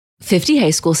50 high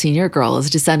school senior girls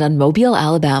descend on Mobile,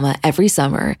 Alabama every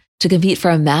summer to compete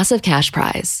for a massive cash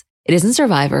prize. It isn't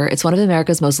Survivor, it's one of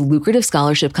America's most lucrative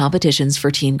scholarship competitions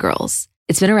for teen girls.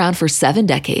 It's been around for 7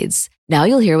 decades. Now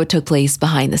you'll hear what took place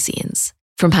behind the scenes.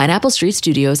 From Pineapple Street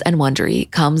Studios and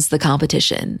Wondery comes The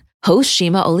Competition. Host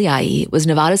Shima Oliai was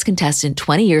Nevada's contestant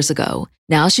 20 years ago.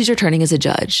 Now she's returning as a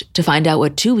judge to find out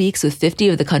what 2 weeks with 50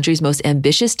 of the country's most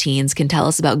ambitious teens can tell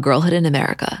us about girlhood in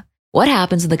America. What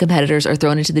happens when the competitors are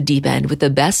thrown into the deep end with the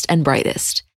best and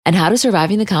brightest? And how does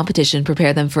surviving the competition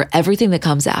prepare them for everything that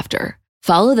comes after?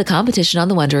 Follow The Competition on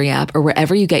the Wondery app or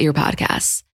wherever you get your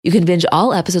podcasts. You can binge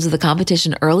all episodes of The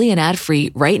Competition early and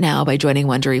ad-free right now by joining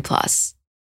Wondery Plus.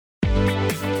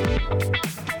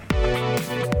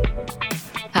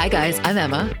 Hi guys, I'm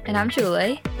Emma. And I'm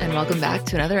Julie. And welcome back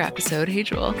to another episode. Hey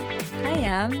Jewel. Hi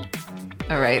Em.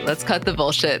 All right, let's cut the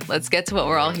bullshit. Let's get to what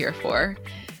we're all here for.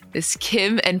 This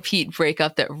Kim and Pete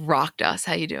breakup that rocked us.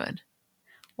 How you doing?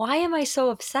 Why am I so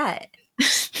upset?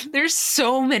 There's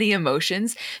so many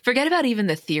emotions. Forget about even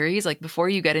the theories. Like before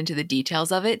you get into the details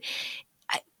of it,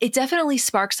 it definitely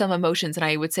sparked some emotions. And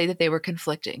I would say that they were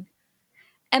conflicting.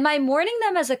 Am I mourning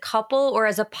them as a couple or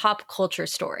as a pop culture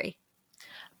story?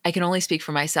 I can only speak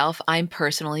for myself. I'm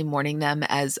personally mourning them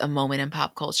as a moment in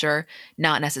pop culture,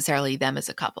 not necessarily them as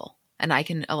a couple. And I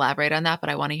can elaborate on that, but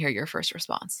I want to hear your first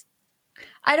response.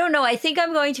 I don't know. I think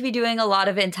I'm going to be doing a lot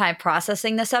of in-time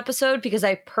processing this episode because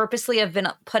I purposely have been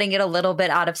putting it a little bit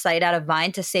out of sight, out of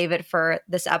mind to save it for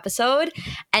this episode.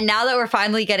 And now that we're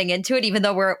finally getting into it, even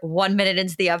though we're 1 minute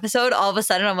into the episode, all of a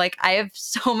sudden I'm like, I have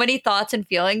so many thoughts and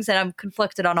feelings and I'm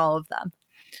conflicted on all of them.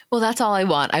 Well, that's all I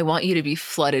want. I want you to be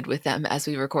flooded with them as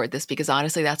we record this because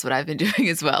honestly, that's what I've been doing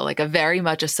as well. Like very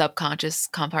much a subconscious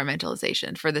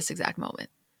compartmentalization for this exact moment.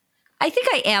 I think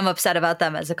I am upset about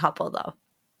them as a couple though.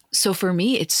 So for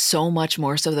me, it's so much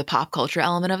more so the pop culture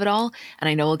element of it all. And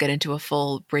I know we'll get into a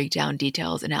full breakdown,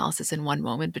 details, analysis in one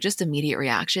moment, but just immediate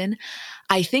reaction.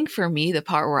 I think for me, the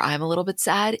part where I'm a little bit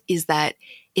sad is that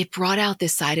it brought out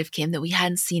this side of Kim that we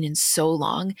hadn't seen in so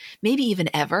long, maybe even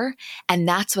ever. And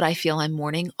that's what I feel I'm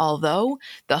mourning. Although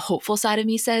the hopeful side of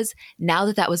me says now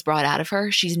that was brought out of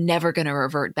her, she's never going to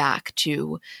revert back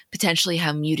to potentially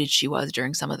how muted she was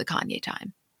during some of the Kanye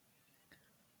time.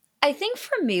 I think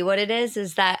for me, what it is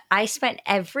that I spent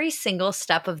every single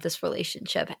step of this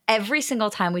relationship, every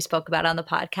single time we spoke about it on the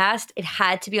podcast, it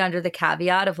had to be under the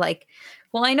caveat of like,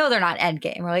 well, I know they're not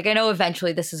endgame, or like, I know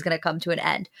eventually this is going to come to an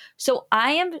end. So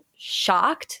I am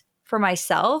shocked for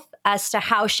myself as to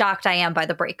how shocked I am by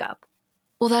the breakup.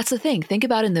 Well, that's the thing. Think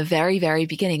about in the very, very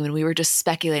beginning when we were just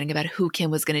speculating about who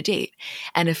Kim was going to date.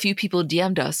 And a few people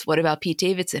DM'd us, what about Pete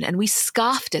Davidson? And we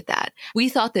scoffed at that. We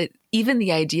thought that even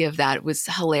the idea of that was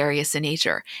hilarious in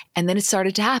nature. And then it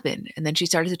started to happen. And then she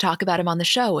started to talk about him on the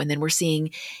show. And then we're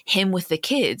seeing him with the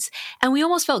kids. And we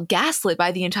almost felt gaslit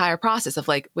by the entire process of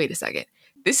like, wait a second,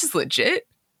 this is legit?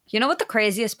 You know what the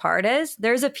craziest part is?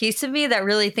 There's a piece of me that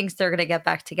really thinks they're going to get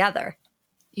back together.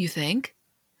 You think?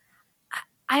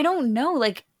 I don't know.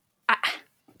 Like,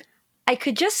 I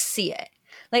could just see it.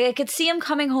 Like, I could see him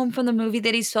coming home from the movie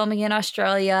that he's filming in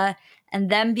Australia and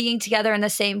them being together in the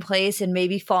same place and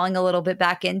maybe falling a little bit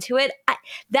back into it.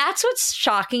 That's what's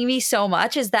shocking me so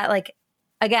much is that, like,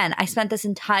 again, I spent this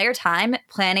entire time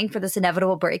planning for this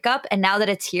inevitable breakup. And now that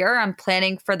it's here, I'm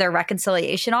planning for their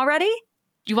reconciliation already.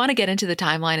 Do you want to get into the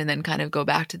timeline and then kind of go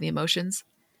back to the emotions?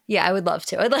 Yeah, I would love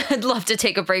to. I'd love to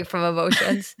take a break from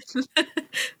emotions.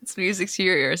 It's music to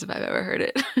your ears if I've ever heard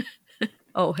it.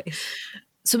 Always.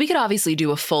 So we could obviously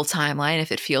do a full timeline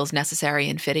if it feels necessary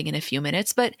and fitting in a few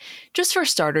minutes, but just for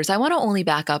starters, I want to only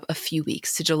back up a few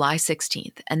weeks to July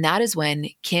 16th, and that is when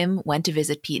Kim went to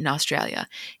visit Pete in Australia.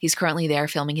 He's currently there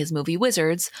filming his movie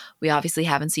Wizards. We obviously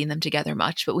haven't seen them together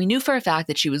much, but we knew for a fact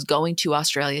that she was going to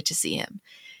Australia to see him.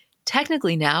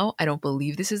 Technically now, I don't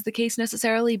believe this is the case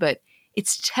necessarily, but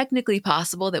it's technically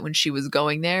possible that when she was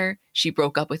going there, she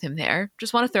broke up with him there.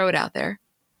 Just want to throw it out there.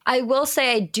 I will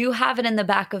say I do have it in the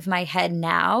back of my head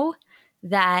now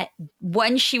that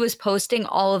when she was posting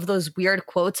all of those weird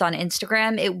quotes on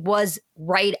Instagram, it was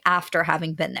right after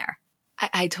having been there.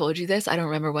 I told you this. I don't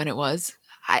remember when it was.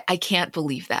 I can't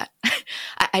believe that.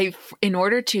 In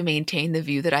order to maintain the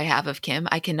view that I have of Kim,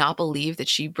 I cannot believe that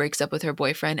she breaks up with her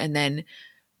boyfriend and then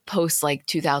posts like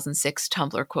 2006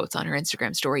 Tumblr quotes on her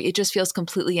Instagram story. It just feels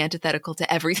completely antithetical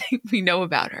to everything we know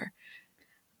about her.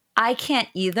 I can't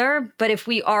either, but if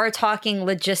we are talking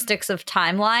logistics of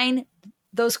timeline,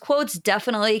 those quotes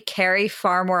definitely carry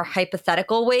far more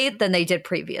hypothetical weight than they did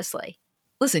previously.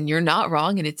 listen, you're not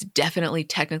wrong, and it's definitely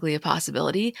technically a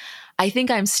possibility. I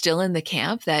think I'm still in the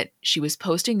camp that she was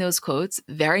posting those quotes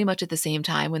very much at the same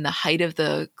time when the height of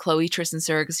the Khloe Tristan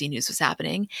surrogacy news was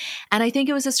happening. And I think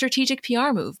it was a strategic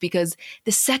PR move because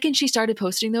the second she started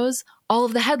posting those, all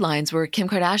of the headlines were Kim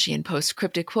Kardashian posts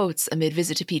cryptic quotes amid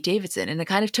visit to Pete Davidson, and it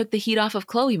kind of took the heat off of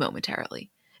Khloe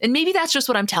momentarily. And maybe that's just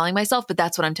what I'm telling myself, but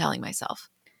that's what I'm telling myself.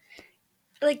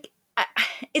 Like,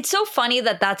 it's so funny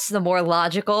that that's the more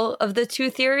logical of the two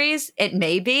theories. It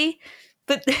may be,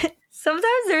 but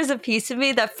sometimes there's a piece of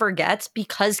me that forgets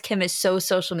because Kim is so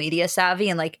social media savvy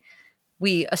and like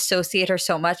we associate her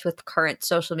so much with current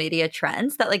social media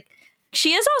trends that like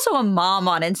she is also a mom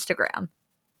on Instagram.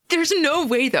 There's no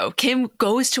way, though. Kim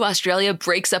goes to Australia,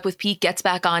 breaks up with Pete, gets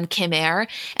back on Kim Air,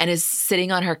 and is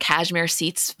sitting on her cashmere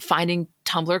seats finding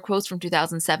Tumblr quotes from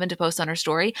 2007 to post on her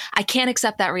story. I can't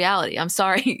accept that reality. I'm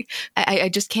sorry. I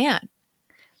just can't.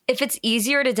 If it's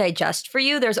easier to digest for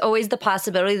you, there's always the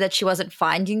possibility that she wasn't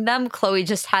finding them. Khloe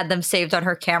just had them saved on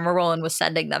her camera roll and was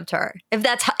sending them to her. If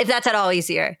that's at all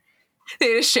easier. They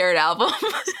had a shared album.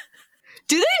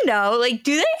 Do they know? Like,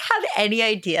 do they have any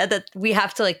idea that we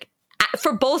have to like,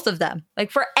 for both of them,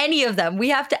 like for any of them, we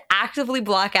have to actively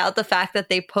block out the fact that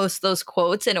they post those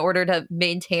quotes in order to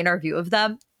maintain our view of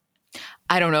them?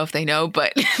 I don't know if they know,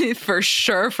 but for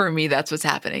sure for me, that's what's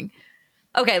happening.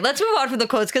 Okay, let's move on from the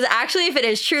quotes because actually if it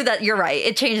is true that you're right,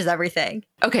 it changes everything.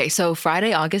 Okay, so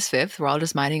Friday, August 5th, we're all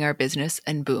just minding our business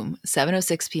and boom,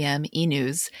 7:06 p.m. E!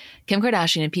 News, Kim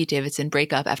Kardashian and Pete Davidson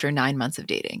break up after 9 months of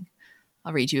dating.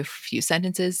 I'll read you a few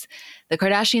sentences. The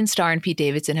Kardashian star and Pete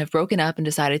Davidson have broken up and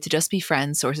decided to just be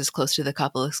friends, sources close to the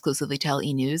couple exclusively tell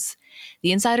E! News.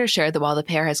 The insider shared that while the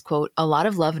pair has, quote, a lot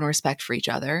of love and respect for each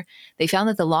other, they found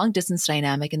that the long-distance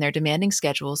dynamic and their demanding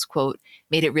schedules, quote,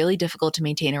 made it really difficult to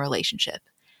maintain a relationship.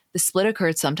 The split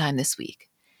occurred sometime this week.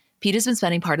 Pete has been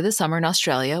spending part of the summer in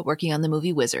Australia working on the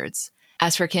movie Wizards.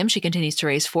 As for Kim, she continues to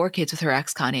raise 4 kids with her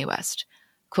ex, Kanye West.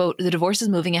 Quote, the divorce is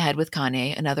moving ahead with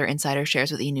Kanye, another insider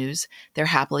shares with E! News. They're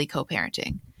happily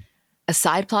co-parenting. A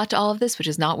side plot to all of this, which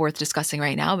is not worth discussing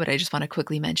right now, but I just want to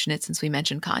quickly mention it since we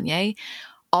mentioned Kanye.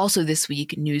 Also this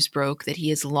week, news broke that he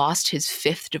has lost his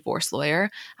 5th divorce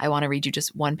lawyer. I want to read you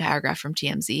just one paragraph from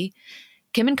TMZ.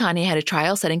 Kim and Kanye had a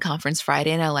trial-setting conference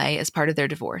Friday in LA as part of their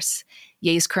divorce.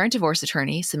 Ye's current divorce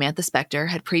attorney, Samantha Spector,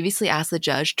 had previously asked the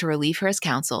judge to relieve her as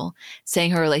counsel,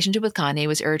 saying her relationship with Kanye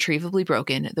was irretrievably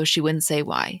broken, though she wouldn't say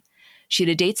why. She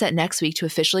had a date set next week to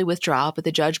officially withdraw, but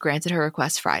the judge granted her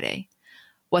request Friday.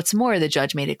 What's more, the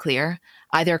judge made it clear,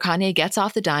 either Kanye gets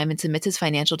off the dime and submits his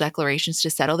financial declarations to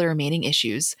settle the remaining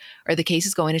issues, or the case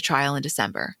is going to trial in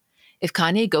December. If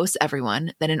Kanye ghosts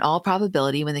everyone, then in all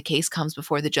probability, when the case comes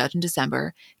before the judge in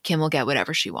December, Kim will get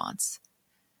whatever she wants.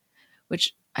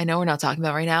 Which I know we're not talking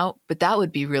about right now, but that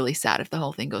would be really sad if the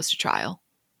whole thing goes to trial.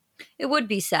 It would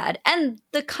be sad. And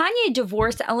the Kanye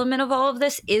divorce element of all of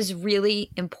this is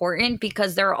really important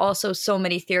because there are also so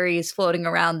many theories floating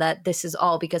around that this is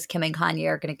all because Kim and Kanye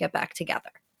are going to get back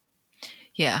together.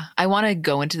 Yeah, I want to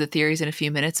go into the theories in a few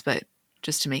minutes, but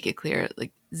just to make it clear,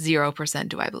 like 0%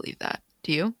 do I believe that.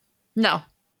 Do you? No.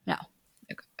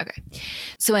 Okay.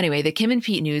 So anyway, the Kim and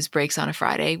Pete news breaks on a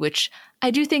Friday, which I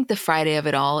do think the Friday of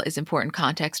it all is important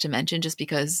context to mention just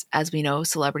because, as we know,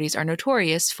 celebrities are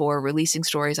notorious for releasing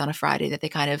stories on a Friday that they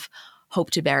kind of hope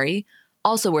to bury.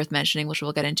 Also worth mentioning, which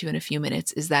we'll get into in a few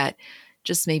minutes, is that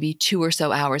just maybe 2 or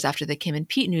so hours after the Kim and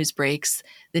Pete news breaks,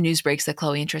 the news breaks that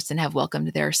Khloe and Tristan have welcomed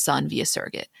their son via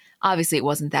surrogate. Obviously, it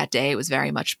wasn't that day. It was very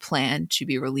much planned to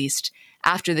be released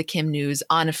after the Kim news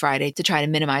on a Friday to try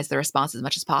to minimize the response as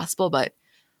much as possible, but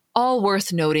all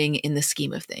worth noting in the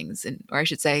scheme of things, or I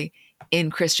should say,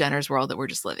 in Kris Jenner's world that we're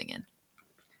just living in.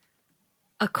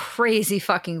 A crazy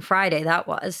fucking Friday that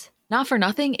was. Not for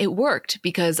nothing, it worked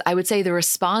because I would say the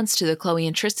response to the Khloe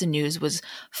and Tristan news was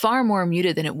far more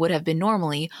muted than it would have been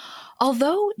normally.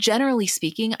 Although, generally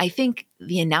speaking, I think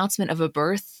the announcement of a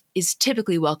birth is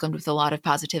typically welcomed with a lot of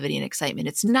positivity and excitement.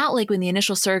 It's not like when the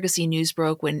initial surrogacy news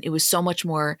broke when it was so much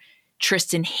more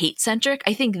Tristan hate-centric.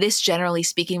 I think this, generally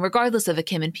speaking, regardless of a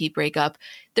Kim and Pete breakup,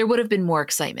 there would have been more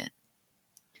excitement.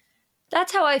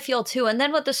 That's how I feel too. And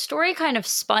then what the story kind of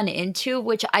spun into,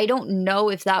 which I don't know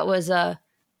if that was a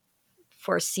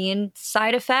foreseen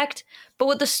side effect, but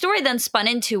what the story then spun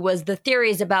into was the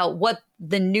theories about what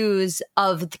the news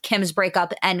of Kim's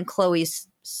breakup and Khloe's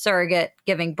surrogate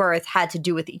giving birth had to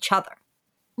do with each other.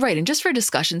 Right. And just for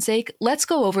discussion's sake, let's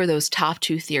go over those top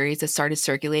two theories that started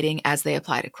circulating as they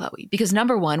apply to Khloe. Because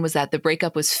number one was that the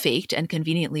breakup was faked and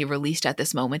conveniently released at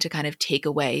this moment to kind of take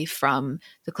away from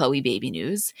the Khloe baby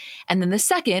news. And then the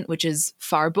second, which is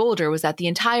far bolder, was that the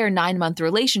entire 9-month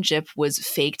relationship was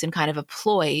faked and kind of a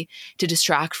ploy to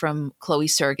distract from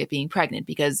Khloe's surrogate being pregnant.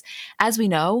 Because as we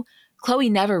know,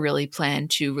 Khloe never really planned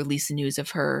to release the news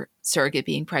of her surrogate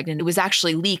being pregnant. It was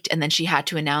actually leaked, and then she had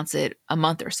to announce it a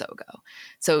month or so ago.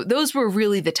 So those were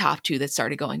really the top two that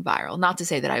started going viral. Not to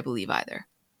say that I believe either.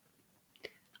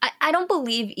 I don't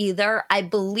believe either. I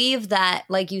believe that,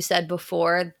 like you said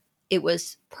before, it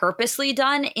was purposely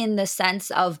done in the sense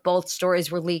of both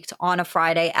stories were leaked on a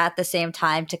Friday at the same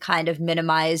time to kind of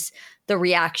minimize the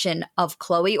reaction of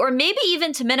Khloe, or maybe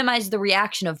even to minimize the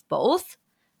reaction of both.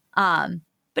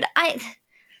 But I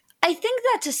think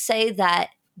that to say that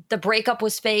the breakup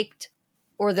was faked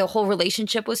or the whole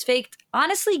relationship was faked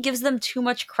honestly gives them too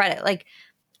much credit. Like,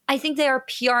 I think they are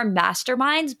PR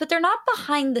masterminds, but they're not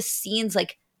behind the scenes,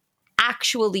 like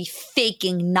actually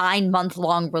faking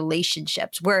 9-month-long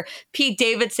relationships where Pete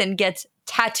Davidson gets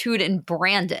tattooed and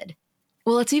branded.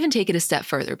 Well, let's even take it a step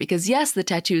further because yes, the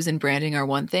tattoos and branding are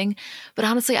one thing, but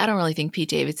honestly, I don't really think Pete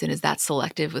Davidson is that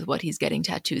selective with what he's getting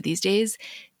tattooed these days.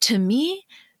 To me,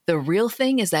 the real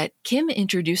thing is that Kim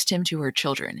introduced him to her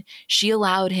children. She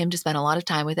allowed him to spend a lot of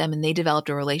time with them and they developed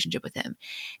a relationship with him.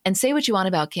 And say what you want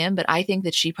about Kim, but I think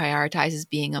that she prioritizes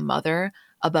being a mother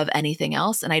above anything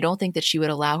else. And I don't think that she would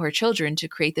allow her children to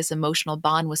create this emotional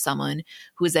bond with someone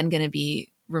who is then going to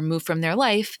be removed from their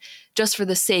life just for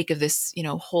the sake of this,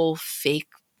 whole fake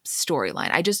storyline.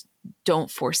 I just don't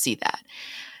foresee that.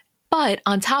 But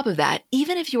on top of that,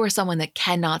 even if you are someone that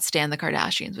cannot stand the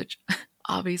Kardashians, which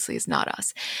obviously is not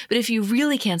us, but if you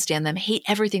really can't stand them, hate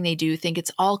everything they do, think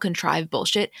it's all contrived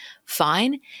bullshit,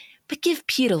 fine. But give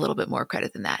Pete a little bit more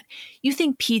credit than that. You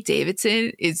think Pete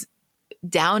Davidson is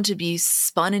down to be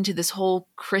spun into this whole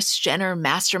Kris Jenner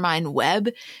mastermind web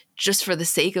just for the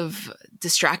sake of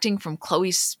distracting from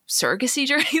Khloe's surrogacy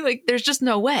journey? Like, there's just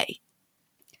no way.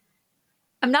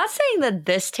 I'm not saying that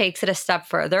this takes it a step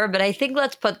further, but I think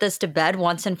let's put this to bed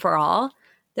once and for all.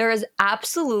 There is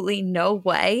absolutely no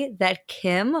way that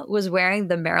Kim was wearing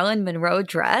the Marilyn Monroe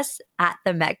dress at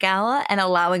the Met Gala and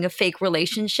allowing a fake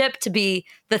relationship to be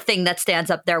the thing that stands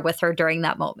up there with her during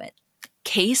that moment.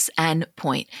 Case and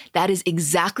point. That is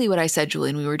exactly what I said, Julie,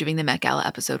 when we were doing the Met Gala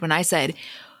episode, when I said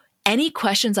any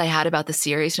questions I had about the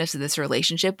seriousness of this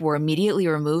relationship were immediately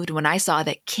removed when I saw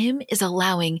that Kim is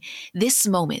allowing this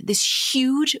moment, this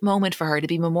huge moment for her to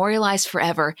be memorialized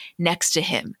forever next to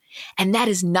him. And that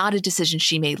is not a decision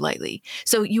she made lightly.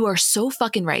 So you are so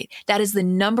fucking right. That is the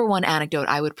number one anecdote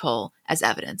I would pull as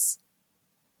evidence.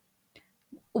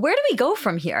 Where do we go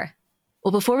from here?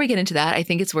 Well, before we get into that, I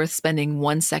think it's worth spending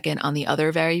 1 second on the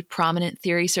other very prominent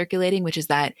theory circulating, which is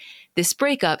that this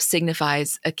breakup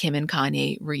signifies a Kim and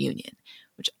Kanye reunion,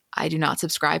 which I do not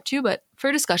subscribe to, but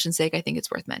for discussion's sake, I think it's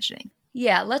worth mentioning.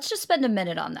 Yeah, let's just spend a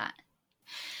minute on that.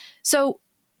 So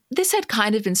this had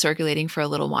kind of been circulating for a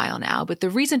little while now, but the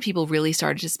reason people really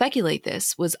started to speculate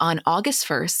this was on August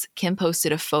 1st, Kim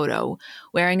posted a photo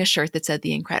wearing a shirt that said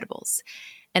The Incredibles.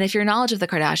 And if your knowledge of the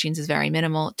Kardashians is very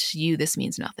minimal, to you, this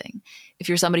means nothing. If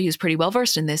you're somebody who's pretty well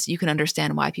versed in this, you can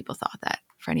understand why people thought that.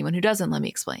 For anyone who doesn't, let me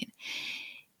explain.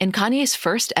 In Kanye's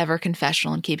first ever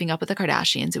confessional in Keeping Up with the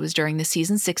Kardashians, it was during the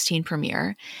season 16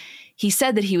 premiere, he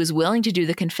said that he was willing to do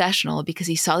the confessional because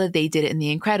he saw that they did it in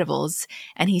The Incredibles,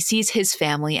 and he sees his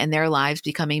family and their lives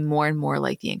becoming more and more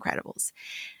like The Incredibles.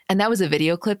 And that was a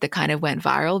video clip that kind of went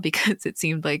viral because it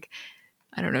seemed like,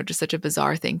 I don't know, just such a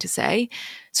bizarre thing to say.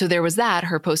 So there was that,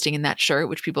 her posting in that shirt,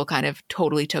 which people kind of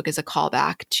totally took as a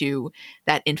callback to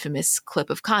that infamous clip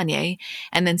of Kanye.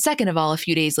 And then second of all, a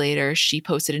few days later, she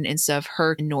posted an Insta of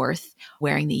her and North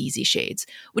wearing the Yeezy shades,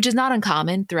 which is not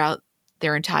uncommon throughout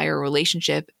their entire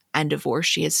relationship and divorce.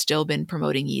 She has still been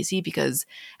promoting Yeezy because,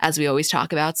 as we always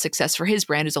talk about, success for his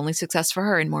brand is only success for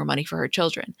her and more money for her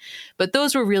children. But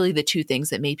those were really the two things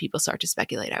that made people start to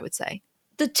speculate, I would say.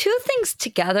 The two things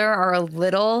together are a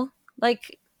little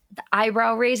like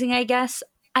eyebrow raising, I guess.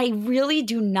 I really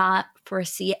do not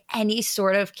foresee any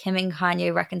sort of Kim and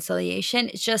Kanye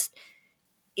reconciliation.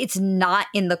 It's not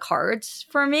in the cards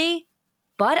for me.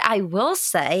 But I will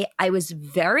say I was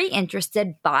very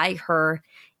interested by her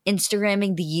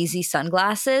Instagramming the Yeezy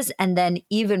sunglasses, and then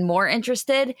even more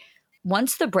interested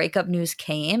once the breakup news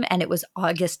came and it was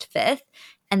August 5th.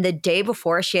 And the day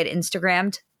before she had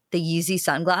Instagrammed the Yeezy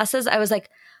sunglasses, I was like,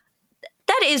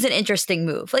 that is an interesting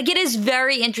move. Like, it is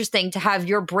very interesting to have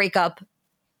your breakup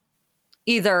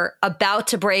either about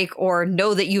to break or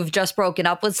know that you've just broken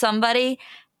up with somebody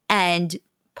and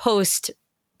post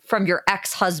from your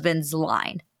ex-husband's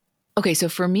line. Okay, so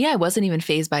for me, I wasn't even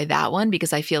fazed by that one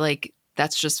because I feel like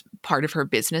that's just part of her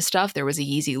business stuff. There was a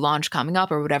Yeezy launch coming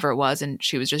up or whatever it was, and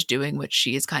she was just doing what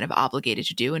she is kind of obligated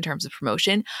to do in terms of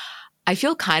promotion. I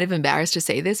feel kind of embarrassed to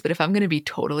say this, but if I'm going to be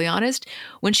totally honest,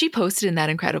 when she posted in that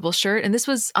incredible shirt, and this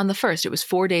was on the 1st, it was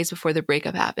 4 days before the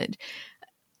breakup happened.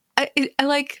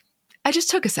 I just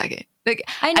took a second. Like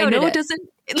I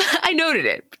noted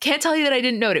it. Can't tell you that I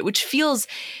didn't note it, which feels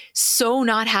so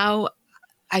not how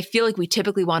I feel like we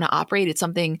typically want to operate. It's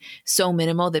something so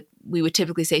minimal that we would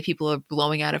typically say people are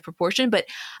blowing out of proportion. But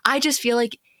I just feel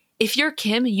like if you're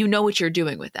Kim, you know what you're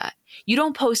doing with that. You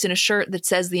don't post in a shirt that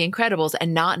says The Incredibles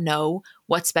and not know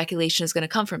what speculation is going to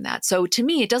come from that. So to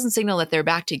me, it doesn't signal that they're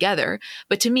back together.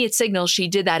 But to me, it signals she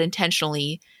did that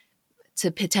intentionally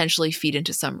to potentially feed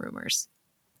into some rumors.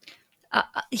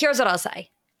 Here's what I'll say.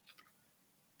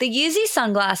 The Yeezy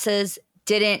sunglasses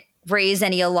didn't raise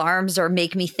any alarms or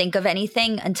make me think of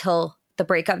anything until the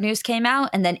breakup news came out.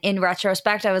 And then in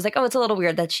retrospect, I was like, oh, it's a little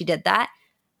weird that she did that.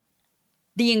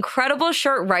 The Incredible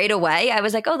shirt right away, I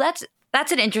was like, oh,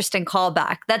 that's an interesting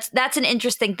callback. That's an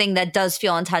interesting thing that does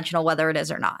feel intentional, whether it is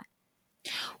or not.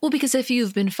 Well, because if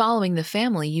you've been following the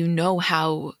family, you know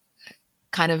how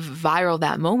kind of viral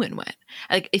that moment went.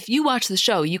 Like if you watch the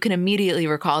show, you can immediately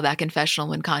recall that confessional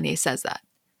when Kanye says that.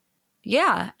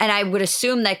 Yeah. And I would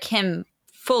assume that Kim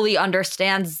fully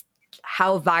understands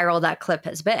how viral that clip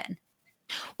has been.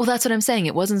 Well, that's what I'm saying.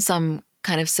 It wasn't some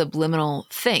kind of subliminal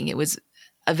thing. It was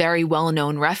a very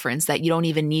well-known reference that you don't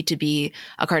even need to be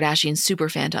a Kardashian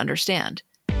superfan to understand.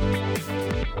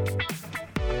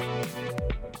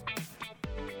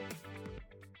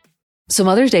 So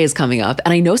Mother's Day is coming up,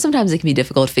 and I know sometimes it can be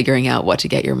difficult figuring out what to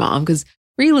get your mom because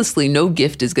realistically, no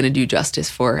gift is going to do justice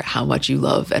for how much you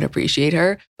love and appreciate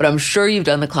her. But I'm sure you've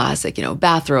done the classic,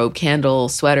 bathrobe, candle,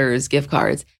 sweaters, gift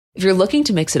cards. If you're looking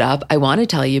to mix it up, I want to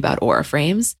tell you about Aura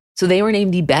Frames. So they were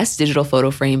named the best digital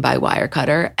photo frame by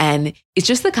Wirecutter. And it's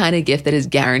just the kind of gift that is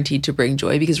guaranteed to bring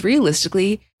joy because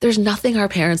realistically, there's nothing our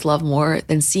parents love more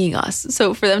than seeing us.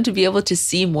 So for them to be able to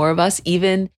see more of us,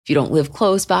 even if you don't live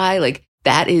close by,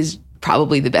 that is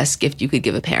probably the best gift you could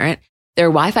give a parent. They're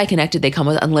Wi-Fi connected. They come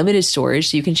with unlimited storage,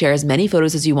 so you can share as many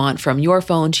photos as you want from your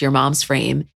phone to your mom's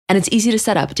frame. And it's easy to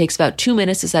set up. It takes about 2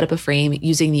 minutes to set up a frame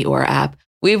using the Aura app.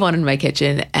 We have one in my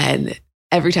kitchen, and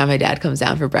every time my dad comes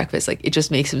down for breakfast, it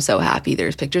just makes him so happy.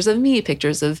 There's pictures of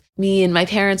me and my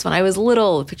parents when I was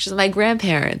little, pictures of my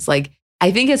grandparents.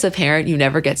 I think as a parent, you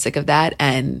never get sick of that.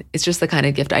 And it's just the kind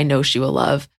of gift I know she will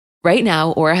love. Right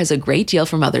now, Aura has a great deal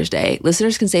for Mother's Day.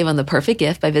 Listeners can save on the perfect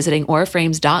gift by visiting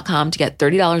auraframes.com to get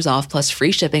 $30 off plus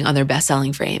free shipping on their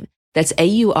best-selling frame. That's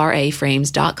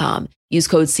AURAframes.com. Use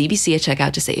code CBC at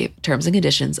checkout to save. Terms and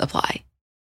conditions apply.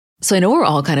 So I know we're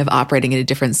all kind of operating at a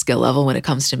different skill level when it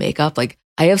comes to makeup.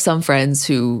 I have some friends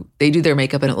who they do their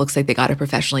makeup and it looks like they got it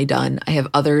professionally done. I have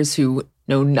others who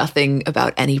know nothing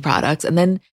about any products. And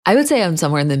then I would say I'm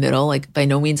somewhere in the middle. By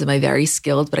no means am I very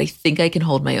skilled, but I think I can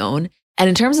hold my own. And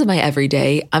in terms of my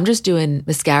everyday, I'm just doing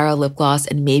mascara, lip gloss,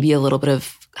 and maybe a little bit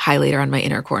of highlighter on my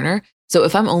inner corner. So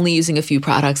if I'm only using a few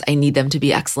products, I need them to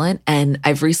be excellent. And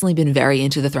I've recently been very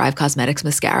into the Thrive Causemetics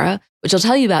mascara, which I'll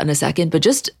tell you about in a second. But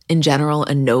just in general,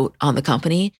 a note on the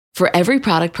company. For every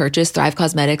product purchased, Thrive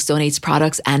Causemetics donates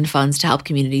products and funds to help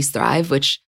communities thrive,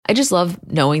 which I just love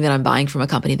knowing that I'm buying from a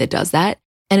company that does that.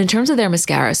 And in terms of their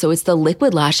mascara, so it's the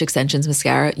Liquid Lash Extensions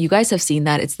mascara. You guys have seen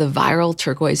that. It's the viral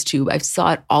turquoise tube. I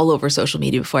saw it all over social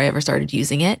media before I ever started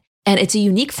using it. And it's a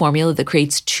unique formula that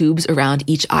creates tubes around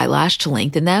each eyelash to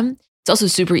lengthen them. It's also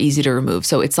super easy to remove.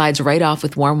 So it slides right off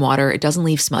with warm water. It doesn't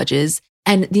leave smudges.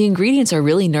 And the ingredients are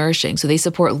really nourishing. So they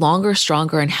support longer,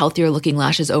 stronger, and healthier looking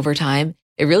lashes over time.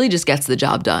 It really just gets the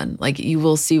job done. You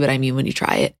will see what I mean when you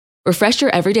try it. Refresh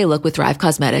your everyday look with Thrive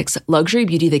Causemetics, luxury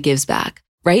beauty that gives back.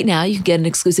 Right now, you can get an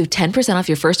exclusive 10% off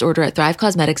your first order at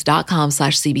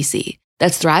thrivecausemetics.com/CBC.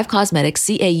 That's Thrive Causemetics,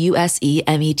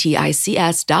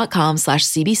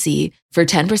 CAUSEMETICS.com/CBC for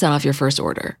 10% off your first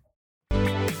order.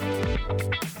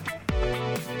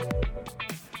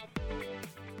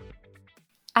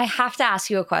 I have to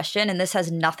ask you a question, and this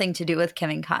has nothing to do with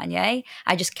Kim and Kanye.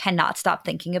 I just cannot stop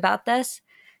thinking about this.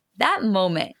 That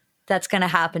moment that's going to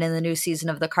happen in the new season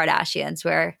of The Kardashians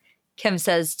where Kim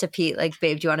says to Pete,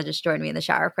 babe, do you want to just join me in the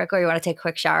shower quick, or you want to take a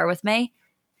quick shower with me?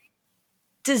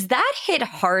 Does that hit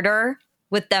harder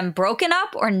with them broken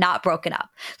up or not broken up?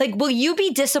 Will you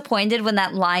be disappointed when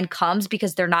that line comes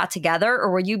because they're not together,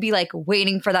 or will you be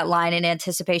waiting for that line in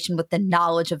anticipation with the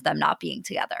knowledge of them not being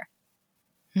together?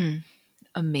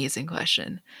 Amazing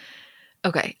question.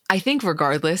 Okay, I think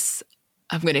regardless,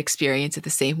 I'm going to experience it the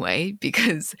same way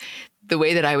because the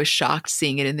way that I was shocked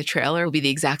seeing it in the trailer will be the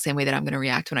exact same way that I'm going to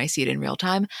react when I see it in real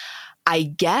time. I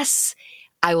guess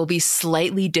I will be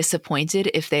slightly disappointed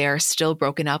if they are still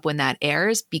broken up when that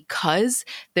airs, because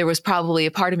there was probably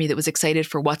a part of me that was excited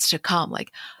for what's to come.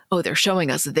 Like, oh, they're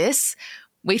showing us this.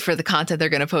 Wait for the content they're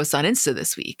going to post on Insta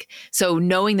this week. So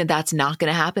knowing that that's not going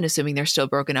to happen, assuming they're still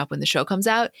broken up when the show comes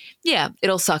out, yeah,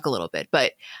 it'll suck a little bit.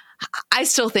 But I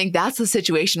still think that's the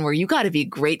situation where you got to be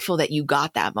grateful that you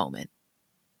got that moment.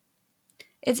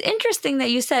 It's interesting that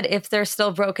you said if they're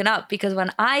still broken up, because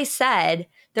when I said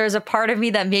there's a part of me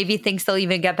that maybe thinks they'll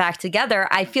even get back together,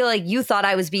 I feel like you thought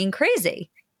I was being crazy.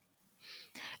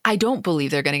 I don't believe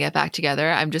they're going to get back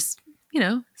together. I'm just,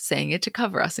 saying it to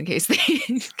cover us in case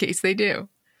they do.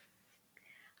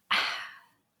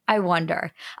 I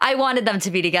wonder. I wanted them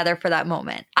to be together for that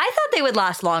moment. I thought they would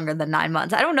last longer than 9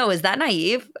 months. I don't know. Is that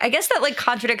naive? I guess that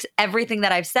contradicts everything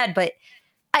that I've said, but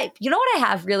you know what I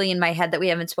have really in my head that we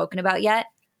haven't spoken about yet?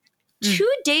 2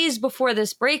 days before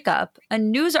this breakup, a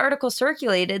news article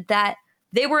circulated that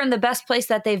they were in the best place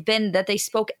that they've been, that they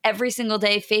spoke every single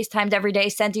day, FaceTimed every day,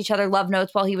 sent each other love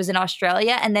notes while he was in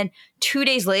Australia. And then 2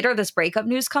 days later, this breakup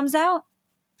news comes out.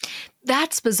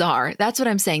 That's bizarre. That's what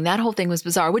I'm saying. That whole thing was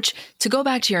bizarre, which, to go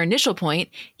back to your initial point,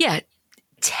 yeah,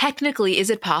 technically, is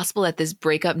it possible that this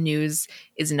breakup news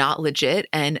is not legit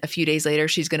and a few days later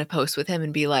she's going to post with him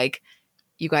and be like,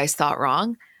 you guys thought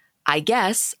wrong? I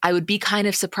guess I would be kind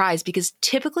of surprised, because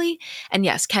typically, and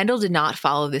yes, Kendall did not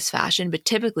follow this fashion, but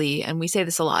typically, and we say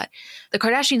this a lot, the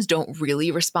Kardashians don't really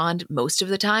respond most of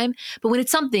the time. But when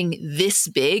it's something this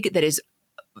big that is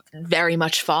very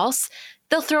much false,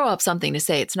 they'll throw up something to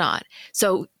say it's not.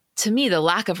 So to me, the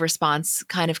lack of response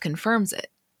kind of confirms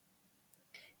it.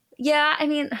 Yeah, I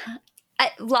mean,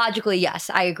 logically,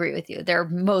 yes, I agree with you. They're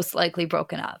most likely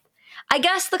broken up. I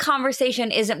guess the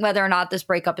conversation isn't whether or not this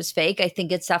breakup is fake. I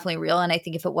think it's definitely real. And I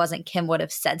think if it wasn't, Kim would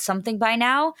have said something by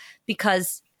now.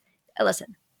 Because,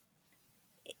 listen,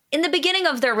 in the beginning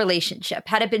of their relationship,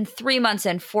 had it been 3 months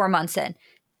in, 4 months in,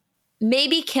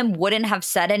 maybe Kim wouldn't have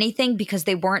said anything because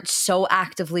they weren't so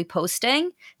actively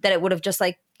posting that it would have just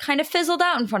kind of fizzled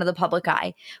out in front of the public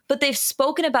eye. But they've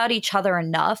spoken about each other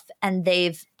enough, and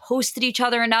they've posted each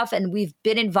other enough, and we've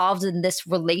been involved in this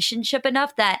relationship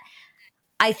enough that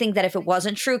I think that if it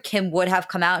wasn't true, Kim would have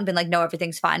come out and been like, no,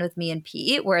 everything's fine with me and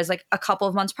Pete. Whereas a couple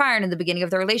of months prior and in the beginning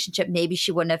of the relationship, maybe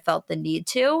she wouldn't have felt the need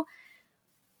to.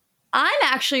 I'm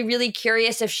actually really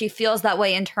curious if she feels that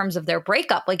way in terms of their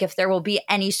breakup. If there will be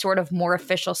any sort of more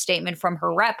official statement from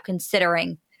her rep,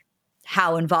 considering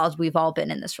how involved we've all been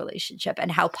in this relationship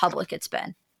and how public it's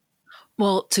been.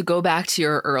 Well, to go back to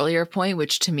your earlier point,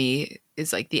 which to me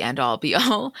is the end all be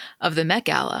all of the Met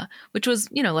Gala, which was,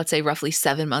 let's say roughly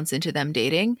 7 months into them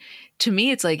dating. To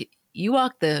me, it's you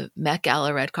walk the Met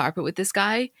Gala red carpet with this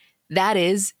guy. That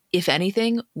is, if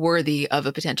anything, worthy of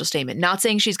a potential statement. Not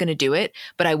saying she's going to do it,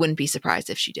 but I wouldn't be surprised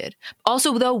if she did.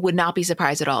 Also, though, would not be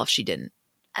surprised at all if she didn't.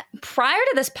 Prior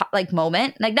to this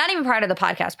moment, not even prior to the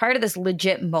podcast, prior to this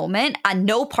legit moment,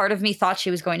 no part of me thought she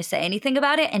was going to say anything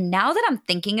about it. And now that I'm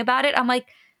thinking about it, I'm like,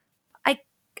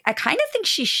 I kind of think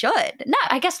she should.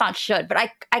 I guess not should, but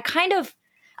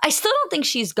I still don't think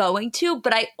she's going to,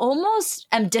 but I almost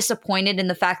am disappointed in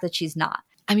the fact that she's not.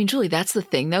 I mean, Julie, that's the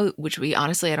thing, though, which we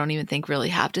honestly, I don't even think really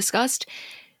have discussed.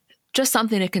 Just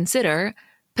something to consider.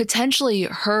 Potentially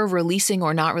her releasing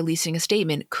or not releasing a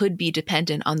statement could be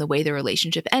dependent on the way the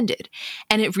relationship ended.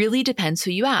 And it really depends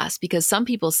who you ask, because some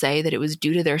people say that it was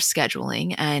due to their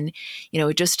scheduling and,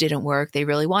 it just didn't work. They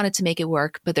really wanted to make it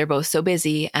work, but they're both so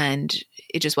busy and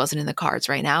it just wasn't in the cards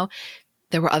right now.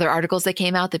 There were other articles that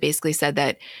came out that basically said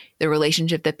that the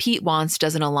relationship that Pete wants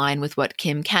doesn't align with what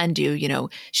Kim can do.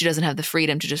 She doesn't have the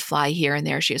freedom to just fly here and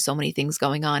there. She has so many things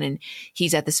going on, and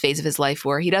he's at this phase of his life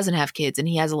where he doesn't have kids and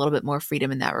he has a little bit more freedom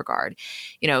in that regard.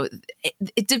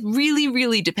 It really,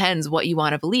 really depends what you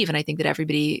want to believe. And I think that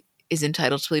everybody is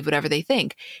entitled to believe whatever they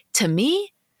think. To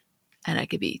me, and I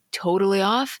could be totally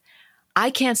off, I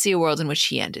can't see a world in which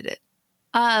he ended it.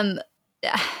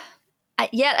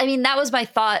 Yeah, I mean, that was my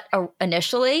thought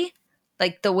initially,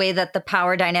 the way that the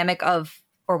power dynamic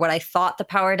or what I thought the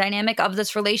power dynamic of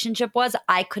this relationship was.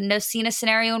 I couldn't have seen a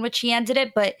scenario in which he ended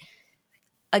it. But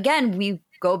again, we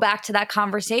go back to that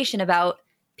conversation about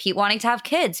Pete wanting to have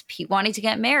kids, Pete wanting to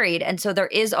get married. And so there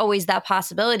is always that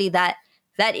possibility that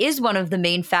is one of the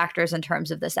main factors in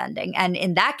terms of this ending. And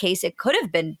in that case, it could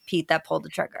have been Pete that pulled the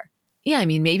trigger. Yeah, I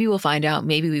mean, maybe we'll find out,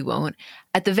 maybe we won't.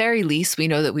 At the very least, we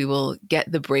know that we will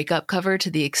get the breakup cover. To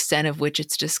the extent of which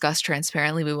it's discussed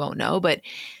transparently, we won't know. But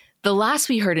the last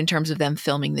we heard in terms of them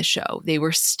filming the show, they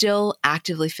were still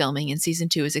actively filming, and season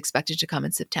 2 is expected to come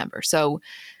in September. So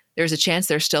There's a chance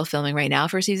they're still filming right now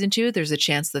for season 2. There's a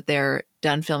chance that they're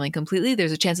done filming completely.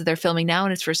 There's a chance that they're filming now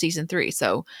and it's for season 3.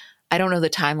 So I don't know the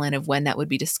timeline of when that would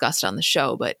be discussed on the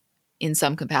show, but in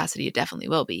some capacity, it definitely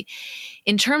will be.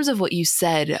 In terms of what you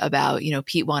said about,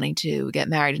 Pete wanting to get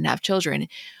married and have children,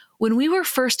 when we were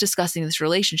first discussing this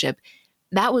relationship,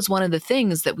 that was one of the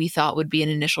things that we thought would be an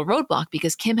initial roadblock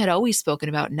because Kim had always spoken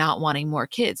about not wanting more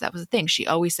kids. That was the thing. She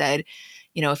always said,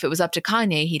 if it was up to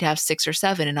Kanye, he'd have 6 or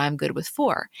 7 and I'm good with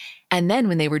 4. And then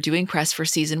when they were doing press for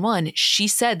season 1, she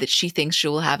said that she thinks she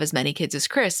will have as many kids as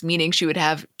Kris, meaning she would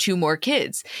have 2 more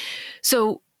kids.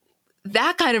 So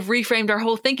that kind of reframed our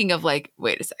whole thinking of like,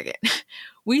 wait a second.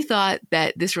 We thought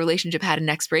that this relationship had an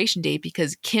expiration date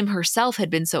because Kim herself had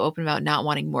been so open about not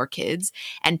wanting more kids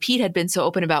and Pete had been so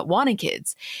open about wanting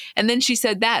kids. And then she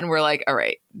said that and we're like, all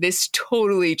right, this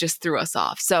totally just threw us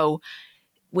off. So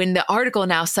when the article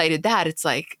now cited that, it's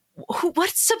like,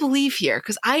 what's to believe here?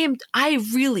 Because I'm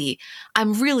really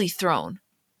thrown.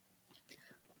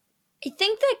 I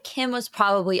think that Kim was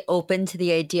probably open to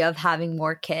the idea of having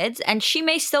more kids, and she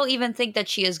may still even think that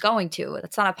she is going to.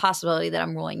 That's not a possibility that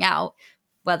I'm ruling out,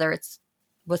 whether it's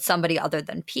with somebody other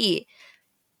than Pete.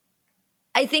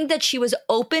 I think that she was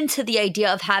open to the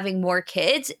idea of having more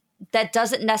kids. That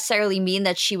doesn't necessarily mean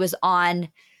that she was on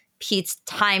Pete's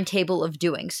timetable of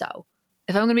doing so.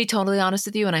 If I'm going to be totally honest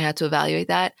with you, and I had to evaluate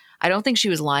that, I don't think she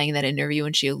was lying in that interview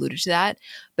when she alluded to that.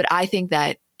 But I think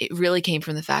that it really came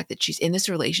from the fact that she's in this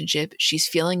relationship. She's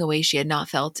feeling a way she had not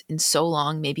felt in so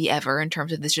long, maybe ever, in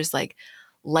terms of this just like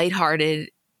lighthearted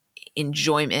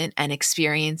enjoyment and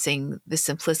experiencing the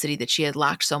simplicity that she had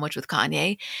lacked so much with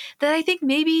Kanye, that I think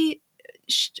maybe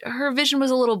her vision was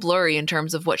a little blurry in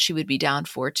terms of what she would be down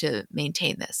for to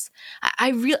maintain this. I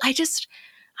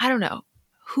don't know.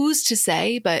 Who's to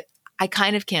say, but I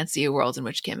kind of can't see a world in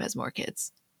which Kim has more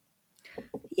kids.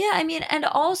 Yeah, I mean, and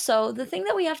also the thing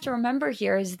that we have to remember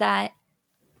here is that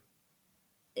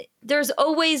there's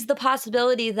always the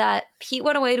possibility that Pete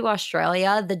went away to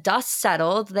Australia, the dust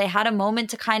settled, they had a moment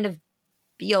to kind of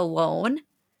be alone.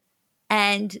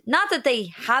 And not that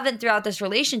they haven't throughout this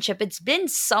relationship, it's been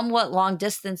somewhat long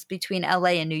distance between LA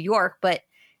and New York, but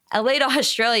LA to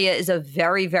Australia is a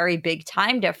very, very big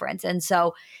time difference. And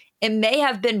so it may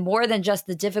have been more than just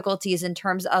the difficulties in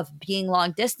terms of being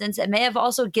long distance. It may have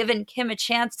also given Kim a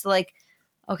chance to like,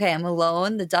 okay, I'm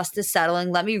alone. The dust is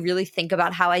settling. Let me really think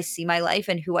about how I see my life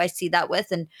and who I see that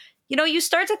with. And, you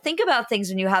start to think about things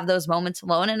when you have those moments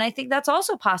alone. And I think that's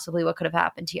also possibly what could have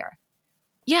happened here.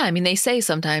 Yeah, I mean, they say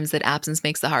sometimes that absence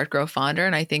makes the heart grow fonder.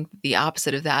 And I think the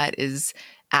opposite of that is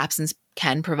absence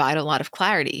can provide a lot of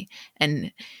clarity.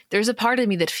 And there's a part of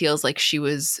me that feels like she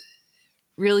was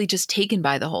really just taken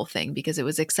by the whole thing because it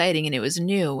was exciting and it was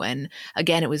new. And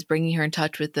again, it was bringing her in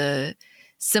touch with the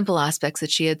simple aspects that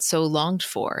she had so longed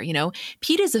for.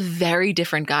 Pete is a very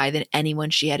different guy than anyone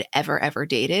she had ever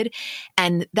dated.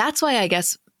 And that's why I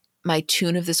guess my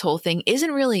tune of this whole thing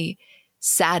isn't really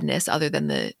sadness other than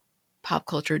the pop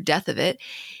culture death of it.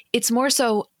 It's more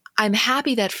so I'm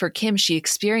happy that for Kim, she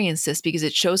experienced this because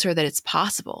it shows her that it's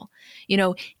possible.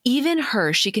 Even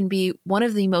her, she can be one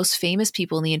of the most famous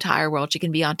people in the entire world. She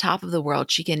can be on top of the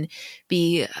world. She can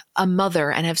be a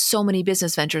mother and have so many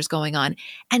business ventures going on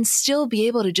and still be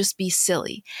able to just be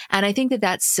silly. And I think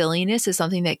that silliness is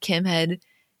something that Kim had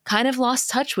kind of lost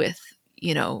touch with,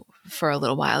 for a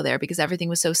little while there because everything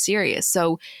was so serious.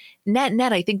 So net,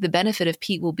 I think the benefit of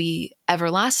Pete will be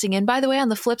everlasting. And by the way, on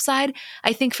the flip side,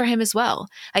 I think for him as well,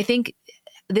 I think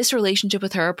this relationship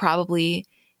with her probably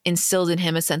instilled in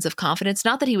him a sense of confidence.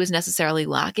 Not that he was necessarily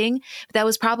lacking, but that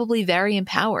was probably very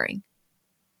empowering.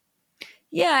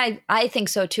 Yeah, I think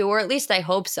so too, or at least I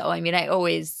hope so. I mean, I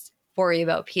always worry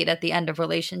about Pete at the end of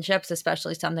relationships,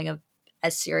 especially something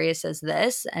as serious as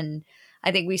this. And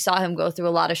I think we saw him go through a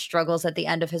lot of struggles at the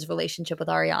end of his relationship with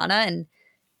Ariana. And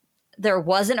there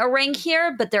wasn't a ring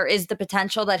here, but there is the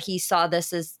potential that he saw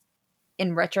this as,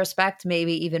 in retrospect,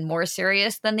 maybe even more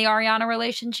serious than the Ariana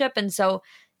relationship. And so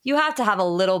you have to have a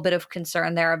little bit of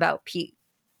concern there about Pete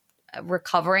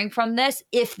recovering from this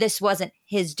if this wasn't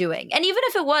his doing. And even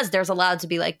if it was, there's allowed to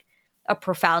be like a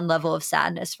profound level of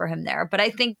sadness for him there. But I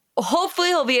think hopefully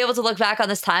he'll be able to look back on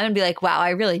this time and be like, wow, I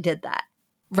really did that.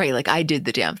 Right. Like I did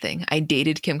the damn thing. I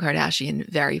dated Kim Kardashian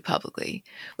very publicly,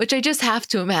 which I just have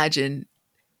to imagine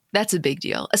that's a big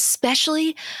deal,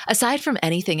 especially aside from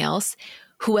anything else.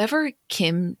 Whoever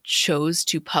Kim chose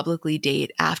to publicly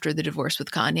date after the divorce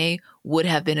with Kanye would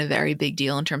have been a very big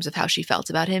deal in terms of how she felt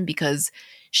about him because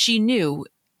she knew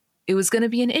it was going to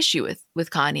be an issue with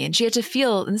Kanye. And she had to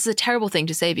feel, and this is a terrible thing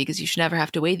to say because you should never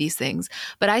have to weigh these things,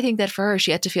 but I think that for her,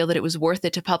 she had to feel that it was worth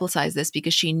it to publicize this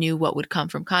because she knew what would come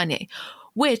from Kanye,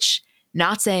 which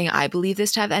Not saying I believe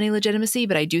this to have any legitimacy,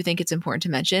 but I do think it's important to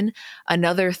mention.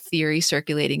 Another theory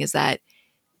circulating is that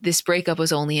this breakup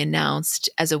was only announced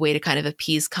as a way to kind of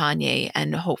appease Kanye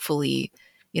and hopefully,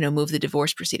 move the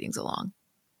divorce proceedings along.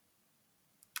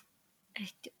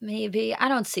 Maybe. I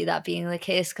don't see that being the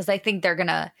case because I think they're going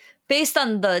to, based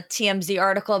on the TMZ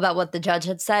article about what the judge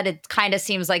had said, it kind of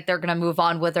seems like they're going to move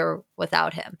on with or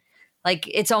without him. Like,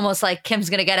 it's almost like Kim's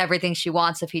going to get everything she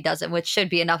wants if he doesn't, which should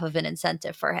be enough of an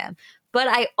incentive for him. But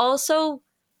I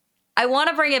want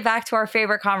to bring it back to our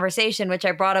favorite conversation, which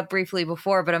I brought up briefly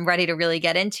before, but I'm ready to really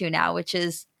get into now, which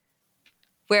is,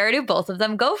 where do both of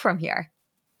them go from here?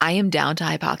 I am down to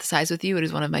hypothesize with you. It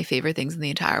is one of my favorite things in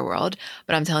the entire world.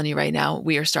 But I'm telling you right now,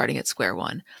 we are starting at square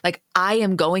one. Like, I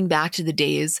am going back to the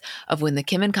days of when the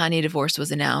Kim and Kanye divorce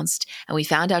was announced and we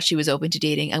found out she was open to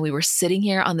dating and we were sitting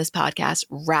here on this podcast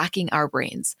racking our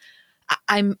brains.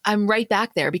 I'm right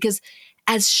back there because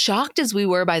as shocked as we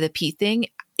were by the Pete thing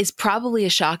is probably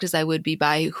as shocked as I would be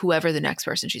by whoever the next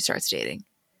person she starts dating.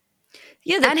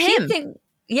 Yeah, the Pete thing.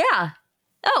 Yeah.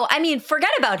 Oh, I mean, forget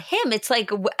about him. It's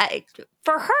like,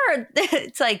 for her,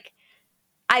 it's like,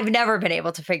 I've never been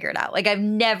able to figure it out. Like,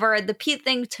 the Pete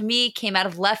thing to me came out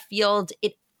of left field.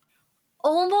 It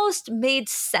almost made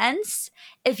sense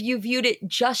if you viewed it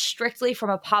just strictly from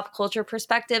a pop culture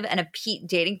perspective and a Pete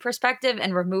dating perspective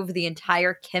and remove the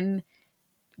entire Kim,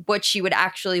 what she would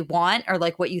actually want, or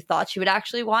like what you thought she would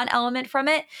actually want element from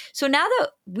it. So now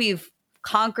that we've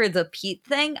conquer the Pete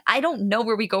thing, I don't know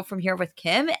where we go from here with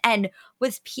Kim. And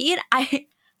with Pete, I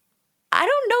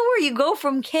don't know where you go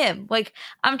from Kim. Like,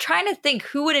 I'm trying to think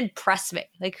who would impress me.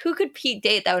 Like, who could Pete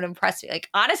date that would impress me? Like,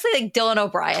 honestly, like Dylan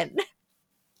O'Brien.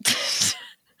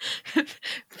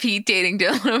 Pete dating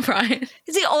Dylan O'Brien.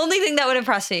 It's the only thing that would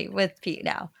impress me with Pete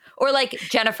now. Or like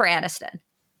Jennifer Aniston.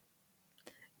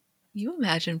 You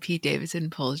imagine Pete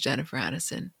Davidson pulls Jennifer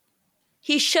Aniston.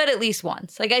 He should at least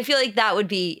once. Like, I feel like that would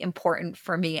be important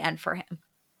for me and for him.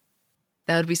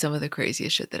 That would be some of the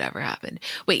craziest shit that ever happened.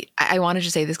 Wait, I wanted to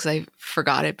say this because I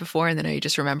forgot it before and then I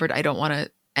just remembered. I don't want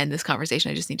to end this conversation.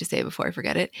 I just need to say it before I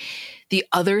forget it. The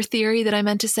other theory that I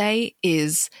meant to say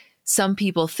is some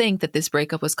people think that this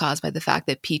breakup was caused by the fact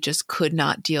that Pete just could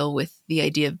not deal with the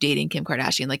idea of dating Kim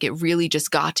Kardashian. Like, it really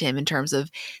just got to him in terms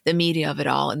of the media of it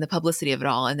all and the publicity of it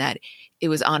all, and that it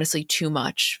was honestly too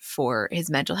much for his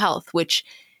mental health, which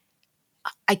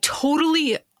I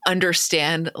totally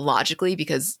understand logically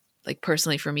because, like,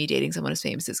 personally for me, dating someone as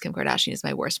famous as Kim Kardashian is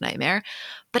my worst nightmare.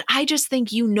 But I just think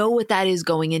what that is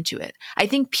going into it. I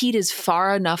think Pete is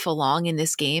far enough along in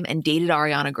this game and dated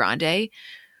Ariana Grande,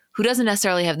 who doesn't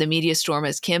necessarily have the media storm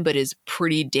as Kim, but is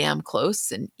pretty damn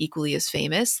close and equally as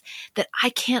famous, that I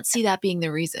can't see that being the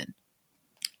reason.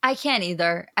 I can't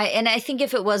either. And I think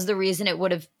if it was the reason, it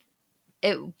would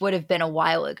have been a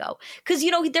while ago. Because,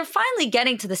 they're finally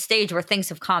getting to the stage where things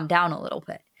have calmed down a little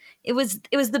bit. It was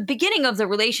the beginning of the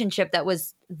relationship that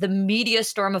was the media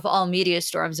storm of all media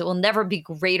storms. It will never be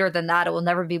greater than that. It will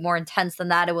never be more intense than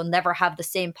that. It will never have the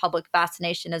same public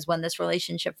fascination as when this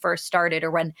relationship first started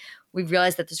or when we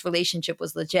realized that this relationship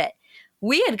was legit.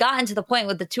 We had gotten to the point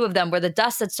with the two of them where the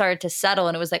dust had started to settle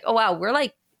and it was like, oh, wow, we're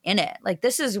like in it. Like,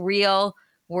 this is real.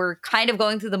 We're kind of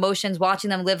going through the motions, watching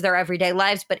them live their everyday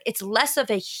lives, but it's less of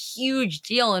a huge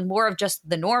deal and more of just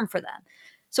the norm for them.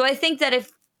 So I think that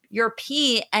if you're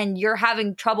Pete and you're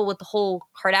having trouble with the whole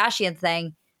Kardashian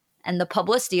thing and the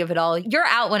publicity of it all, you're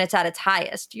out when it's at its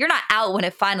highest. You're not out when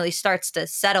it finally starts to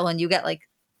settle and you get like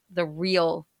the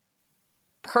real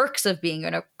perks of being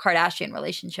in a Kardashian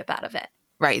relationship out of it.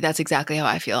 Right. That's exactly how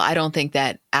I feel. I don't think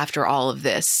that after all of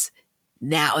this,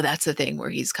 now that's the thing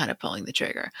where he's kind of pulling the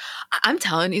trigger. I'm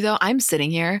telling you, though, I'm sitting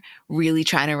here really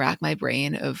trying to rack my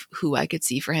brain of who I could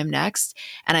see for him next.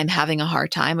 And I'm having a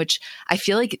hard time, which I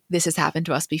feel like this has happened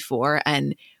to us before.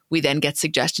 And we then get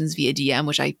suggestions via DM,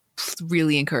 which I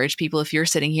really encourage people. If you're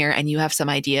sitting here and you have some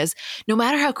ideas, no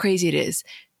matter how crazy it is,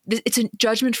 it's a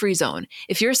judgment-free zone.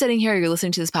 If you're sitting here, you're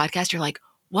listening to this podcast, you're like,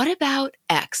 what about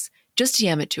X? Just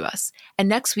DM it to us. And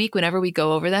next week, whenever we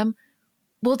go over them,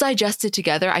 we'll digest it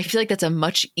together. I feel like that's a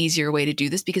much easier way to do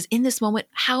this because in this moment,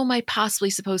 how am I possibly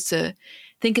supposed to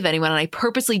think of anyone? And I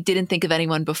purposely didn't think of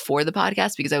anyone before the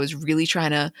podcast because I was really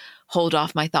trying to hold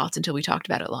off my thoughts until we talked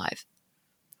about it live.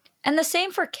 And the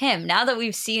same for Kim. Now that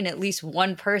we've seen at least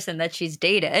one person that she's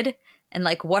dated and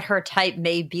like what her type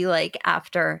may be like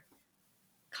after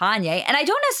Kanye. And I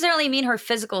don't necessarily mean her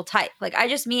physical type. Like, I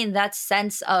just mean that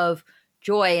sense of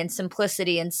joy and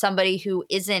simplicity and somebody who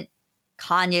isn't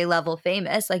Kanye level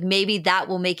famous. Like, maybe that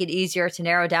will make it easier to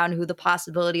narrow down who the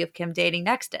possibility of Kim dating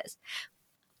next is.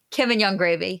 Kim and Young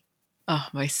Gravy. Oh,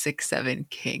 my 6'7"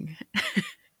 king.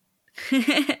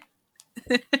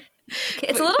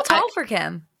 It's a little tall for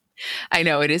Kim. I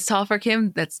know it is tall for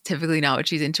Kim. That's typically not what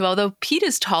she's into. Although Pete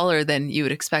is taller than you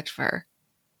would expect for her.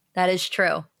 That is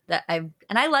true.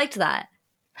 I liked that.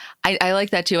 I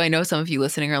like that too. I know some of you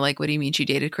listening are like, what do you mean she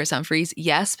dated Chris Humphries?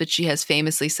 Yes, but she has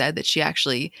famously said that she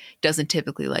actually doesn't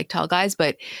typically like tall guys.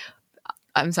 But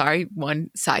I'm sorry, one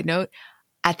side note.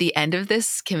 At the end of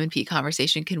this Kim and Pete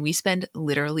conversation, can we spend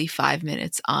literally 5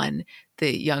 minutes on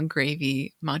the Young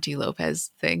Gravy Monty Lopez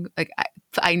thing? Like,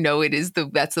 I know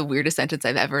that's the weirdest sentence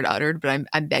I've ever uttered, but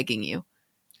I'm begging you.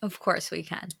 Of course we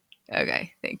can.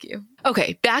 Okay, thank you.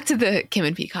 Okay, back to the Kim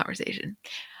and Pete conversation.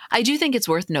 I do think it's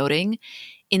worth noting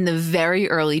in the very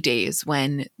early days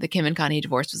when the Kim and Kanye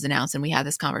divorce was announced and we had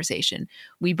this conversation,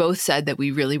 we both said that we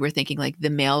really were thinking like the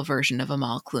male version of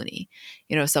Amal Clooney,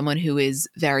 someone who is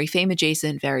very fame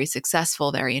adjacent, very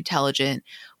successful, very intelligent,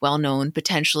 well-known,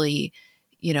 potentially,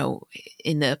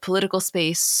 in the political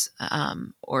space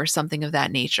or something of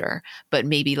that nature, but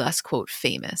maybe less, quote,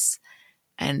 famous.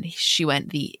 And she went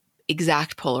the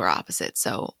exact polar opposite.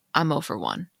 So I'm 0 for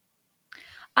 1.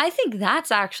 I think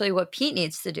that's actually what Pete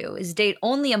needs to do, is date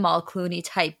only Amal Clooney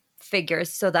type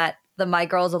figures so that the My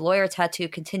Girl's a Lawyer tattoo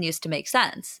continues to make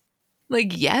sense.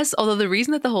 Like, yes, although the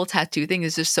reason that the whole tattoo thing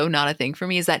is just so not a thing for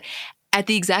me is that at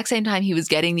the exact same time he was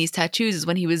getting these tattoos is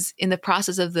when he was in the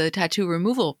process of the tattoo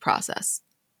removal process.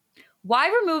 Why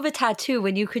remove a tattoo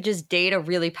when you could just date a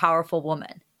really powerful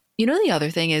woman? The other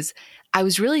thing is I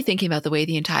was really thinking about the way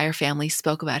the entire family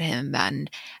spoke about him and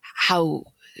how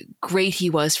great he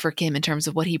was for Kim in terms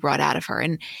of what he brought out of her.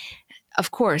 And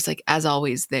of course, like as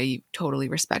always, they totally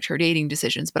respect her dating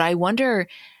decisions. But I wonder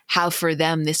how for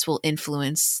them this will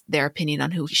influence their opinion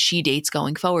on who she dates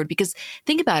going forward. Because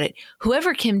think about it,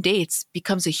 whoever Kim dates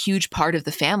becomes a huge part of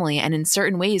the family and in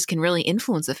certain ways can really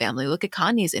influence the family. Look at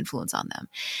Kanye's influence on them.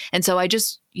 And so I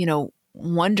just,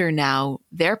 wonder now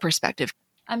their perspective.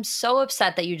 I'm so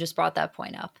upset that you just brought that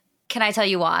point up. Can I tell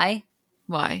you why?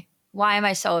 Why? Why am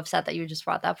I so upset that you just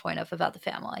brought that point up about the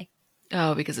family?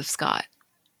 Oh, because of Scott.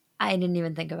 I didn't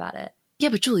even think about it. Yeah,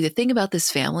 but Julie, the thing about this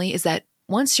family is that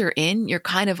once you're in, you're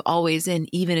kind of always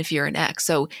in, even if you're an ex.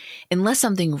 So unless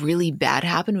something really bad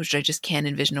happened, which I just can't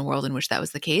envision a world in which that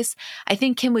was the case, I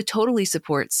think Kim would totally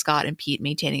support Scott and Pete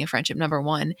maintaining a friendship, number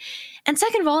one. And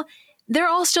second of all, they're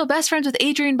all still best friends with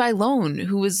Adrienne Bailon,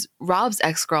 who was Rob's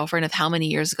ex-girlfriend of how many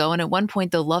years ago, and at one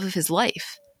point the love of his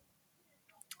life.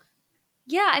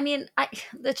 Yeah, I mean,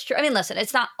 that's true. I mean, listen,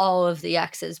 it's not all of the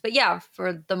exes, but yeah,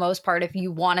 for the most part, if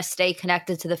you want to stay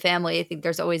connected to the family, I think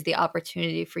there's always the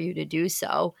opportunity for you to do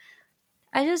so.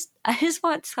 I just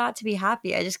want Scott to be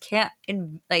happy. I just can't,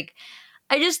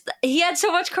 he had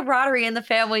so much camaraderie in the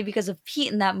family because of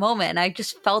Pete in that moment, and I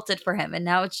just felt it for him, and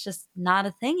now it's just not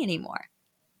a thing anymore.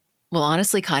 Well,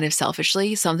 honestly, kind of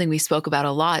selfishly, something we spoke about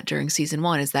a lot during season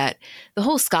 1 is that the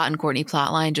whole Scott and Courtney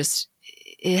plotline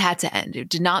it had to end. It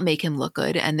did not make him look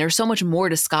good. And there's so much more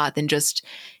to Scott than just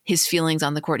his feelings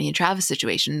on the Courtney and Travis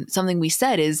situation. Something we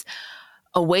said is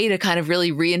a way to kind of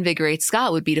really reinvigorate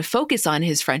Scott would be to focus on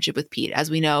his friendship with Pete.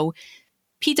 As we know,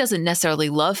 Pete doesn't necessarily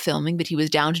love filming, but he was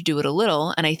down to do it a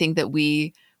little. And I think that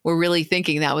we were really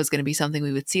thinking that was going to be something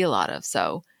we would see a lot of.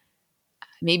 So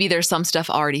maybe there's some stuff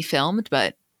already filmed,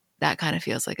 but that kind of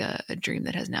feels like a dream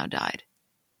that has now died.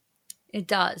 It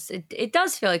does. It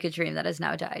does feel like a dream that has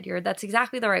now died. That's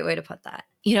exactly the right way to put that.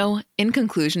 In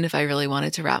conclusion, if I really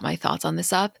wanted to wrap my thoughts on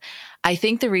this up, I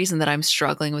think the reason that I'm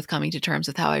struggling with coming to terms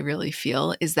with how I really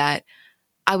feel is that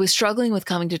I was struggling with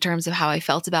coming to terms of how I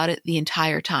felt about it the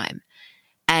entire time.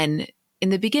 And in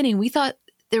the beginning, we thought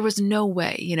there was no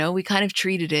way, we kind of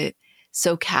treated it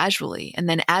so casually. And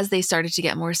then as they started to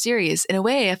get more serious, in a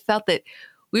way, I felt that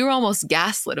we were almost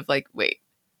gaslit of like, wait,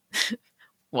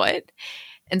 what?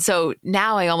 And so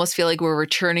now I almost feel like we're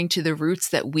returning to the roots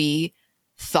that we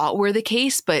thought were the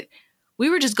case, but we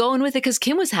were just going with it because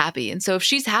Kim was happy. And so if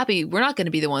she's happy, we're not going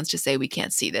to be the ones to say we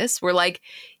can't see this. We're like,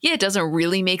 yeah, it doesn't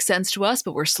really make sense to us,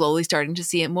 but we're slowly starting to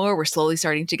see it more. We're slowly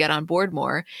starting to get on board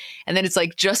more. And then it's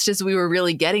like, just as we were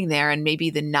really getting there and maybe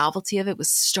the novelty of it was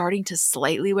starting to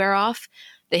slightly wear off,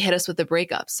 they hit us with the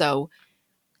breakup. So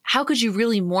how could you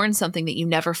really mourn something that you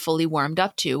never fully warmed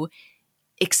up to,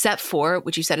 except for,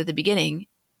 what you said at the beginning,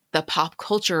 the pop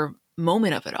culture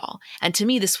moment of it all? And to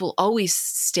me, this will always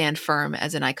stand firm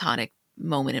as an iconic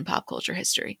moment in pop culture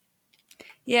history.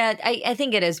 Yeah, I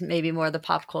think it is maybe more the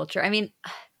pop culture. I mean,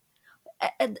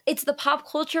 it's the pop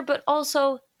culture, but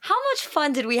also how much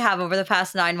fun did we have over the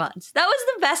past 9 months? That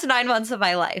was the best 9 months of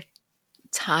my life.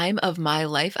 Time of my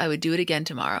life. I would do it again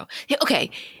tomorrow. Okay,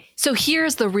 so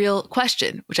here's the real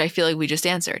question, which I feel like we just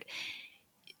answered.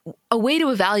 a way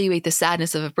to evaluate the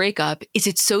sadness of a breakup is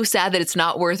it so sad that it's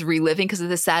not worth reliving because of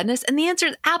the sadness? And the answer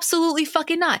is absolutely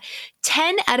fucking not.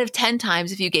 10 out of 10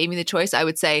 times, if you gave me the choice, I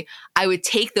would say I would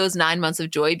take those 9 months of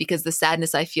joy because the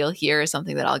sadness I feel here is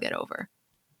something that I'll get over.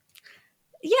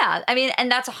 Yeah, I mean,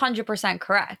 and that's 100%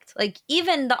 correct. Like,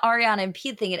 even the Ariana and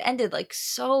Pete thing, it ended like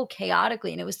so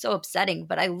chaotically and it was so upsetting.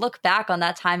 But I look back on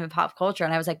that time in pop culture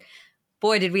and I was like,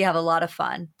 boy, did we have a lot of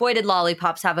fun. Boy, did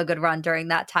lollipops have a good run during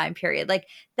that time period. Like,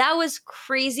 that was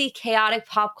crazy, chaotic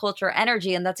pop culture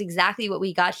energy. And that's exactly what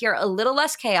we got here. A little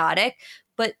less chaotic,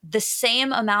 but the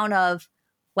same amount of,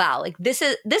 wow, like this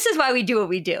is why we do what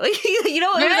we do. You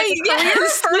know, it was like a career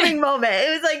affirming moment.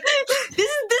 It was like, this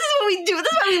is what we do.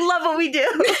 This is why we love what we do.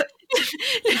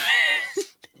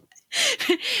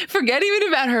 Forget even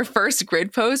about her first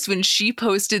grid post when she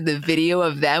posted the video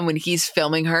of them when he's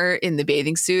filming her in the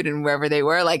bathing suit and wherever they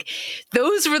were. Like,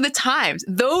 those were the times.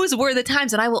 Those were the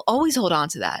times. And I will always hold on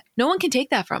to that. No one can take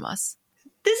that from us.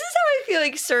 This is how I feel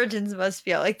like surgeons must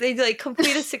feel. Like, they like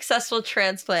complete a successful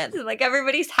transplant and like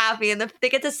everybody's happy and they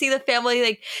get to see the family,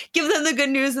 like give them the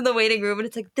good news in the waiting room. And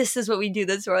it's like, this is what we do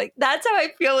this for. Like, that's how I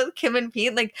feel with Kim and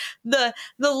Pete. Like the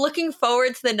looking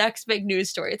forward to the next big news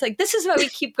story. It's like, this is why we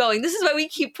keep going. This is why we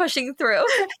keep pushing through.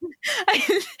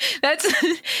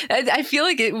 I feel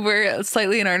like we're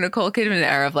slightly in our Nicole Kidman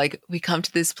era of like, we come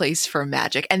to this place for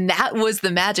magic. And that was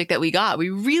the magic that we got. We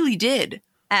really did.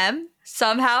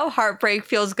 Somehow heartbreak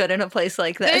feels good in a place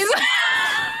like this.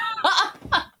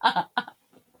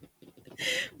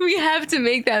 We have to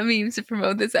make that meme to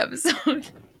promote this episode.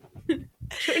 I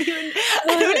don't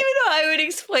even know how I would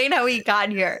explain how we got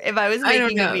here if I was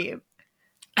making a meme.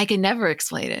 I can never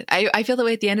explain it. I feel the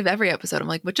way at the end of every episode. I'm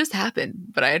like, what just happened?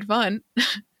 But I had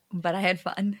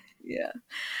fun. Yeah.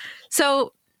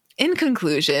 So in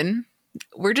conclusion,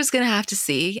 we're just going to have to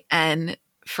see. And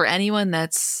for anyone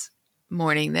that's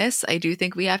mourning this, I do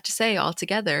think we have to say all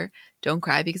together, don't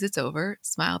cry because it's over,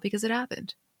 smile because it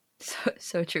happened.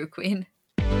 So true, Queen.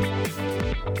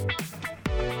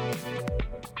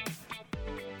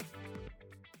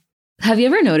 Have you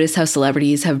ever noticed how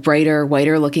celebrities have brighter,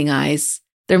 whiter looking eyes?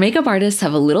 Their makeup artists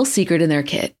have a little secret in their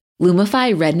kit: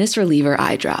 Lumify Redness Reliever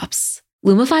Eye Drops.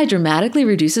 Lumify dramatically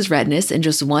reduces redness in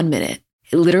just 1 minute.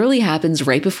 It literally happens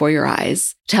right before your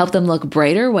eyes to help them look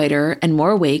brighter, whiter, and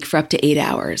more awake for up to 8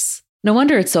 hours. No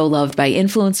wonder it's so loved by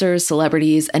influencers,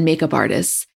 celebrities, and makeup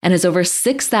artists, and has over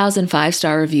 6,000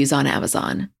 5-star reviews on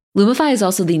Amazon. Lumify is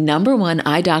also the #1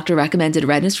 eye doctor recommended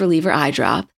redness reliever eye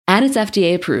drop, and it's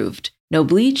FDA approved. No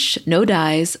bleach, no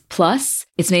dyes, plus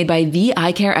it's made by the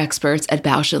eye care experts at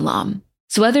Bausch & Lomb.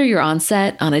 So whether you're on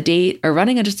set, on a date, or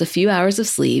running on just a few hours of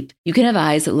sleep, you can have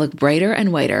eyes that look brighter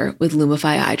and whiter with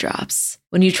Lumify eye drops.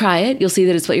 When you try it, you'll see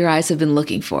that it's what your eyes have been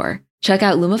looking for. Check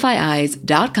out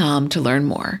lumifyeyes.com to learn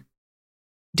more.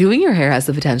 Doing your hair has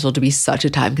the potential to be such a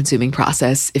time-consuming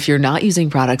process if you're not using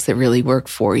products that really work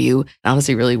for you and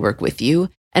honestly really work with you.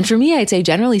 And for me, I'd say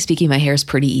generally speaking, my hair is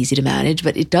pretty easy to manage,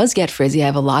 but it does get frizzy. I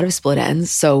have a lot of split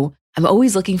ends, so I'm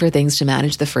always looking for things to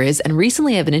manage the frizz. And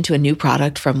recently I've been into a new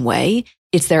product from OUAI.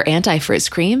 It's their anti-frizz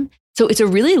cream. So it's a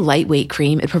really lightweight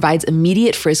cream. It provides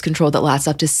immediate frizz control that lasts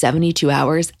up to 72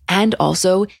 hours and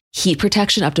also heat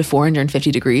protection up to 450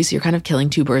 degrees. So you're kind of killing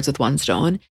two birds with one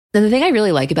stone. And the thing I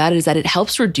really like about it is that it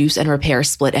helps reduce and repair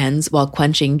split ends while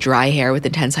quenching dry hair with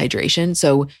intense hydration.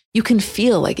 So you can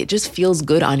feel like it just feels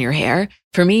good on your hair.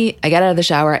 For me, I get out of the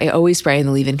shower, I always spray in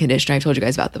the leave-in conditioner. I've told you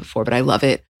guys about that before, but I love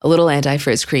it. A little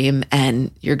anti-frizz cream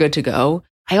and you're good to go.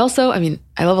 I love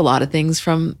a lot of things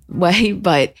from OUAI,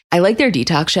 but I like their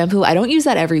detox shampoo. I don't use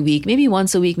that every week, maybe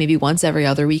once a week, maybe once every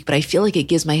other week, but I feel like it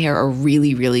gives my hair a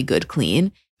really, really good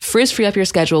clean. Frizz-free up your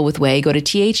schedule with OUAI. Go to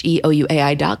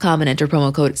THEOUAI.com and enter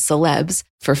promo code CELEBS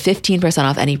for 15%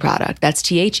 off any product. That's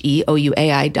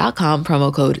THEOUAI.com,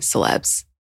 promo code CELEBS.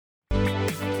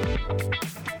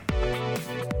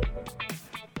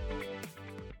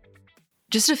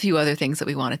 Just a few other things that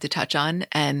we wanted to touch on.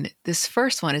 And this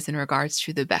first one is in regards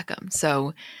to the Beckham.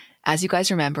 So as you guys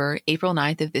remember, April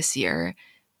 9th of this year,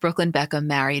 Brooklyn Beckham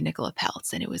married Nicola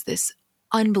Peltz. And it was this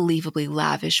unbelievably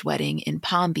lavish wedding in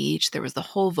Palm Beach. There was the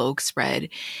whole Vogue spread.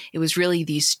 It was really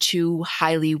these two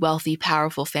highly wealthy,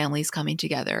 powerful families coming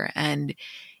together. And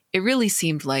it really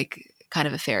seemed like kind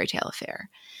of a fairy tale affair.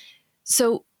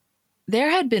 So there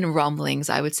had been rumblings,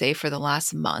 I would say, for the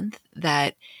last month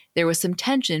that there was some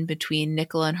tension between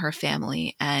Nicola and her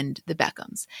family and the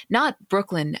Beckhams. Not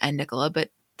Brooklyn and Nicola,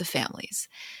 but the families.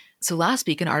 So last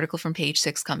week, an article from Page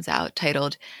Six comes out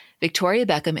titled, "Victoria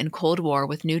Beckham in Cold War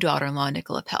with New Daughter-in-Law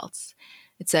Nicola Peltz."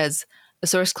 It says, a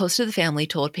source close to the family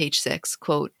told Page Six,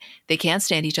 quote, "They can't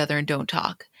stand each other and don't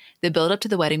talk. The build-up to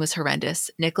the wedding was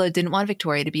horrendous. Nicola didn't want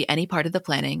Victoria to be any part of the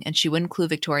planning, and she wouldn't clue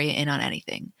Victoria in on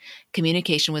anything.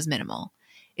 Communication was minimal.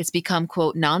 It's become,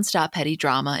 quote, nonstop petty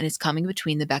drama, and it's coming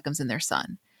between the Beckhams and their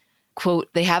son. Quote,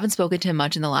 they haven't spoken to him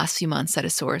much in the last few months, said a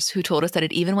source, who told us that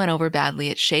it even went over badly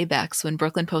at Shea Beck's when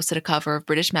Brooklyn posted a cover of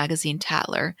British magazine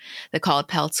Tatler that called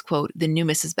Peltz, quote, the new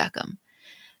Mrs. Beckham.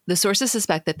 The sources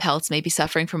suspect that Peltz may be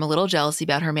suffering from a little jealousy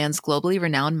about her man's globally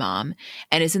renowned mom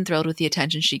and isn't thrilled with the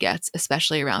attention she gets,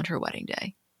 especially around her wedding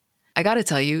day. I gotta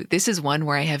tell you, this is one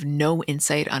where I have no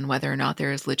insight on whether or not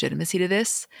there is legitimacy to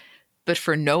this, but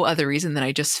for no other reason than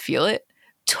I just feel it,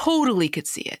 totally could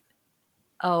see it.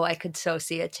 Oh, I could so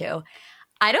see it too.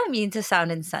 I don't mean to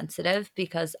sound insensitive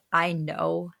because I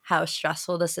know how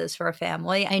stressful this is for a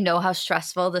family. I know how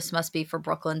stressful this must be for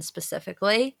Brooklyn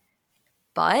specifically.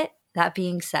 But that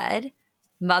being said,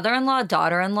 mother-in-law,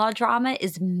 daughter-in-law drama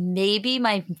is maybe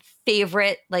my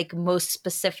favorite, like most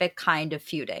specific kind of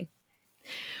feuding.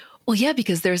 Well, yeah,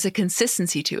 because there's a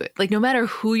consistency to it. Like no matter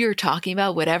who you're talking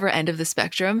about, whatever end of the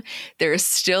spectrum, there is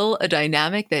still a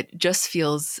dynamic that just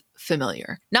feels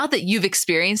familiar. Not that you've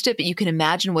experienced it, but you can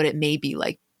imagine what it may be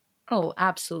like. Oh,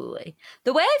 absolutely.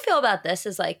 The way I feel about this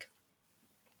is like,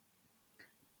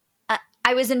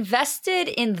 I was invested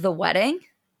in the wedding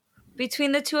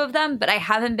between the two of them, but I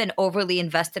haven't been overly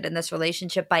invested in this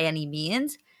relationship by any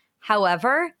means.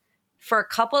 However, for a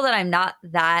couple that I'm not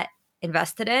that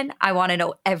invested in, I want to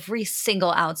know every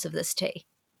single ounce of this tea.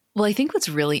 Well, I think what's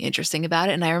really interesting about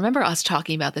it, and I remember us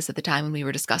talking about this at the time when we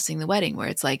were discussing the wedding, where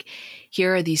it's like,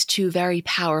 here are these two very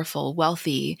powerful,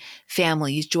 wealthy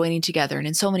families joining together. And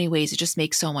in so many ways, it just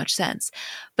makes so much sense.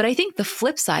 But I think the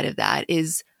flip side of that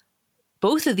is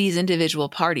both of these individual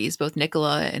parties, both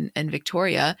Nicola and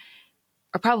Victoria,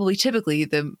 are probably typically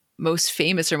the most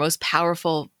famous or most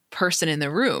powerful person in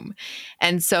the room.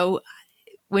 And so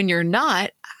when you're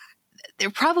not, there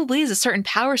probably is a certain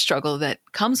power struggle that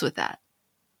comes with that.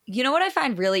 You know what I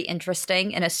find really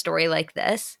interesting in a story like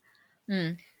this?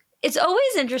 It's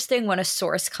always interesting when a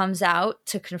source comes out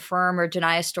to confirm or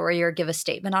deny a story or give a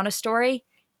statement on a story.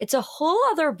 It's a whole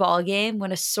other ballgame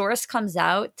when a source comes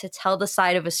out to tell the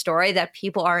side of a story that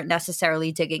people aren't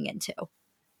necessarily digging into.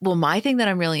 Well, my thing that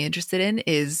I'm really interested in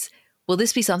is, will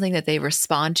this be something that they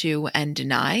respond to and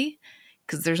deny?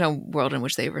 Because there's no world in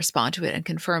which they respond to it and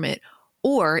confirm it.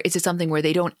 Or is it something where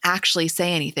they don't actually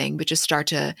say anything, but just start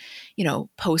to,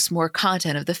 post more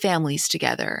content of the families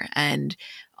together? And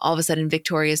all of a sudden,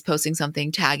 Victoria is posting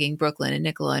something tagging Brooklyn and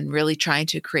Nicola and really trying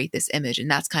to create this image. And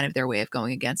that's kind of their way of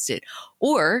going against it.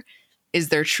 Or is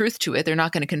there truth to it? They're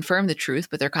not going to confirm the truth,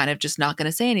 but they're kind of just not going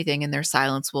to say anything. And their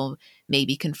silence will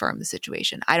maybe confirm the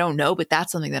situation. I don't know, but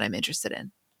that's something that I'm interested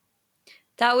in.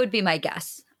 That would be my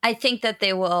guess. I think that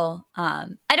they will, I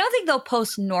don't think they'll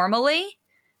post normally,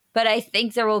 but I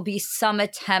think there will be some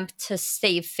attempt to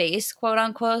save face, quote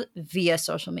unquote, via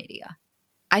social media.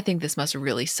 I think this must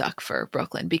really suck for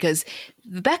Brooklyn because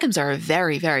the Beckhams are a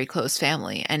very, very close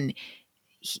family and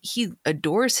he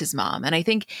adores his mom. And I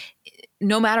think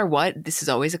no matter what, this is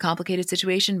always a complicated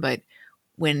situation, but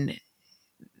when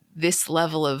this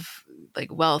level of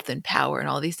like wealth and power and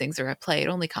all these things are at play, it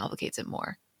only complicates it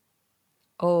more.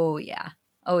 Oh, yeah.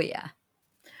 Oh, yeah.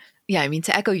 Yeah, I mean,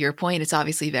 to echo your point, it's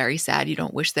obviously very sad. You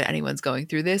don't wish that anyone's going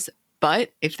through this.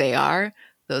 But if they are,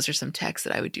 those are some texts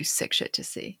that I would do sick shit to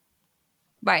see.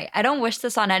 Right. I don't wish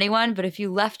this on anyone, but if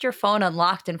you left your phone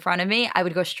unlocked in front of me, I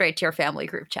would go straight to your family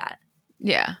group chat.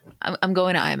 Yeah, I'm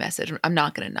going to iMessage. I'm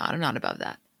not going to not. I'm not above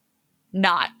that.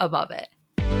 Not above it.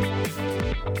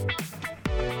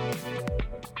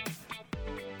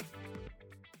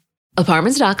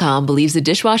 Apartments.com believes a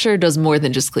dishwasher does more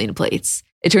than just clean plates.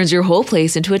 It turns your whole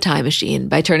place into a time machine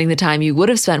by turning the time you would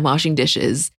have spent washing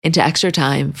dishes into extra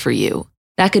time for you.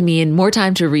 That could mean more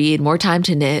time to read, more time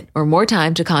to knit, or more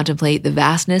time to contemplate the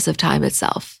vastness of time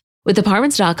itself. With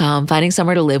Apartments.com, finding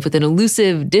somewhere to live with an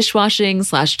elusive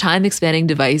dishwashing/time-expanding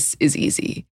device is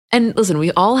easy. And listen,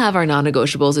 we all have our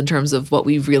non-negotiables in terms of what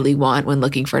we really want when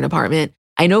looking for an apartment.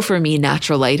 I know for me,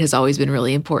 natural light has always been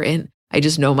really important. I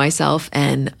just know myself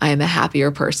and I am a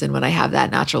happier person when I have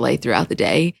that natural light throughout the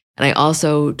day. And I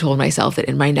also told myself that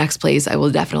in my next place, I will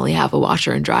definitely have a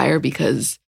washer and dryer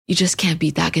because you just can't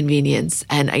beat that convenience.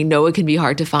 And I know it can be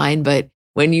hard to find, but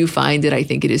when you find it, I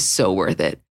think it is so worth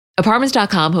it.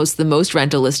 Apartments.com hosts the most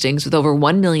rental listings with over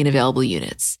 1 million available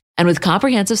units. And with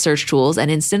comprehensive search tools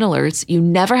and instant alerts, you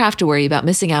never have to worry about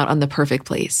missing out on the perfect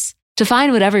place. To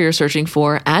find whatever you're searching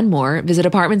for and more, visit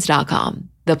Apartments.com,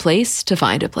 the place to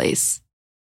find a place.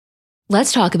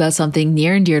 Let's talk about something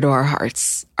near and dear to our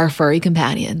hearts, our furry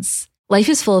companions. Life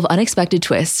is full of unexpected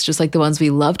twists, just like the ones we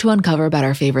love to uncover about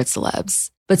our favorite celebs.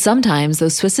 But sometimes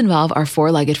those twists involve our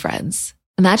four-legged friends.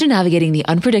 Imagine navigating the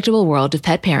unpredictable world of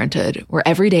pet parenthood, where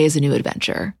every day is a new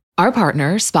adventure. Our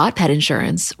partner, Spot Pet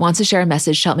Insurance, wants to share a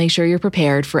message to help make sure you're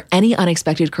prepared for any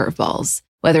unexpected curveballs,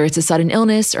 whether it's a sudden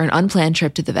illness or an unplanned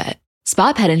trip to the vet.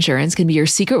 Spot Pet Insurance can be your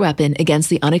secret weapon against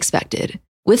the unexpected.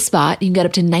 With Spot, you can get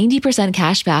up to 90%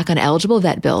 cash back on eligible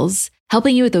vet bills,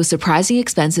 helping you with those surprising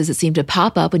expenses that seem to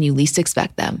pop up when you least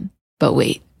expect them. But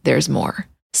wait, there's more.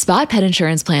 Spot Pet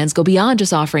Insurance plans go beyond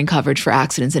just offering coverage for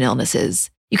accidents and illnesses.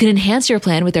 You can enhance your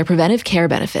plan with their preventive care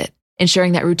benefit,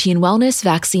 ensuring that routine wellness,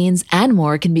 vaccines, and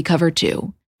more can be covered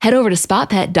too. Head over to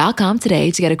spotpet.com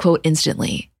today to get a quote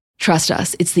instantly. Trust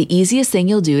us, it's the easiest thing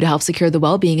you'll do to help secure the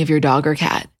well-being of your dog or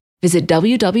cat. Visit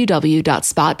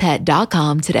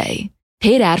www.spotpet.com today.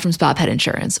 Paid ad from Spot Pet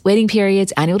Insurance. Waiting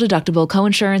periods, annual deductible,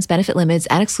 coinsurance, benefit limits,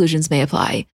 and exclusions may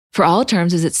apply. For all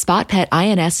terms, visit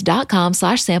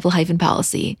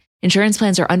spotpetins.com/sample-policy. Insurance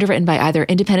plans are underwritten by either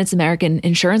Independence American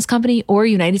Insurance Company or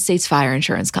United States Fire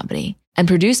Insurance Company and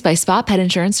produced by Spot Pet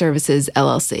Insurance Services,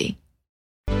 LLC.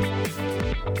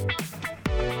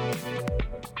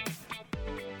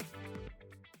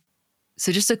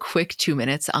 So just a quick 2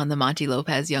 minutes on the Monty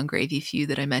Lopez Yung Gravy feud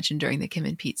that I mentioned during the Kim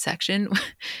and Pete section,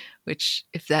 which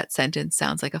if that sentence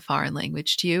sounds like a foreign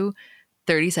language to you,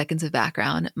 30 seconds of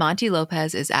background. Monty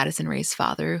Lopez is Addison Rae's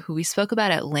father, who we spoke about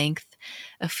at length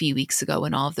a few weeks ago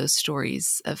when all of those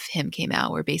stories of him came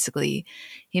out, where basically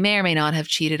he may or may not have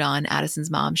cheated on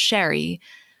Addison's mom, Sherry.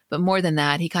 But more than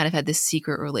that, he kind of had this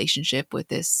secret relationship with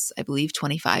this, I believe,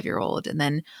 25-year-old. And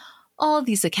then all of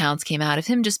these accounts came out of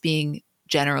him just being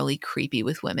generally creepy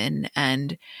with women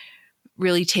and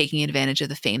really taking advantage of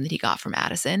the fame that he got from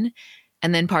Addison.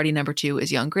 And then party number two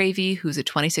is Yung Gravy, who's a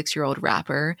 26-year-old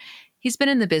rapper. He's been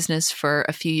in the business for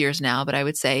a few years now, but I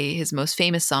would say his most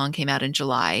famous song came out in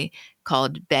July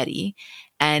called Betty.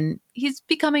 And he's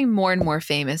becoming more and more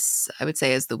famous, I would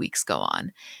say, as the weeks go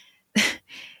on.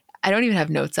 I don't even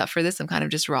have notes up for this. I'm kind of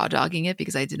just raw dogging it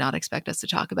because I did not expect us to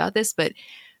talk about this. But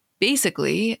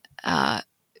basically,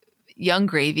 Yung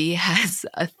Gravy has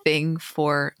a thing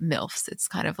for MILFs. It's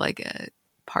kind of like a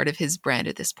part of his brand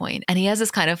at this point. And he has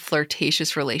this kind of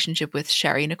flirtatious relationship with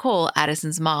Sherry Nicole,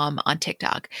 Addison's mom, on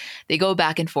TikTok. They go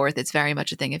back and forth. It's very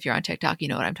much a thing. If you're on TikTok, you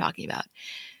know what I'm talking about.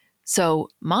 So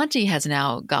Monty has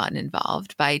now gotten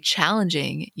involved by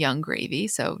challenging Yung Gravy.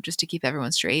 So just to keep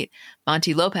everyone straight,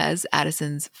 Monty Lopez,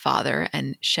 Addison's father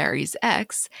and Sherry's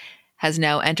ex, has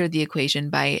now entered the equation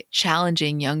by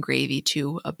challenging Yung Gravy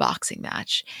to a boxing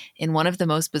match in one of the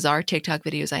most bizarre TikTok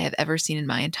videos I have ever seen in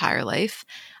my entire life.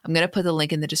 I'm going to put the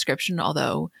link in the description,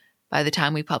 although by the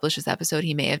time we publish this episode,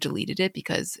 he may have deleted it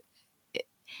because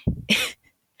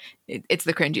it's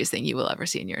the cringiest thing you will ever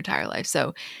see in your entire life.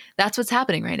 So that's what's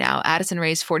happening right now. Addison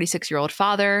Rae's 46-year-old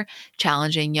father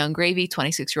challenging Yung Gravy,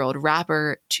 26-year-old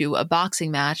rapper, to a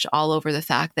boxing match, all over the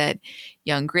fact that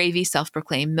Yung Gravy,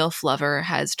 self-proclaimed MILF lover,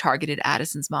 has targeted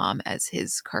Addison's mom as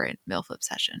his current MILF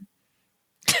obsession.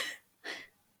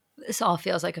 This all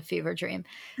feels like a fever dream.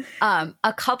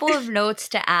 A couple of notes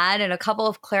to add and a couple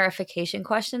of clarification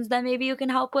questions that maybe you can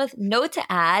help with. Note to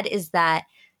add is that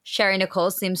Sherry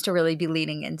Nicole seems to really be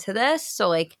leaning into this. So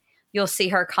like you'll see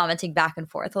her commenting back and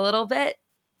forth a little bit.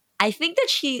 I think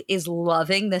that she is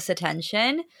loving this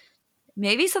attention.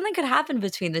 Maybe something could happen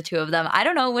between the two of them. I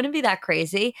don't know. It wouldn't be that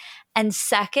crazy. And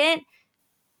second,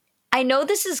 I know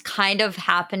this is kind of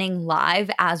happening live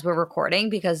as we're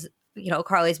recording because, you know,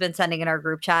 Carly's been sending in our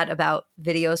group chat about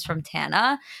videos from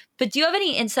Tana. But do you have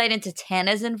any insight into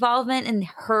Tana's involvement in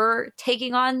her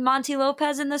taking on Monty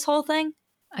Lopez in this whole thing?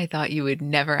 I thought you would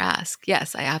never ask.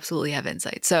 Yes, I absolutely have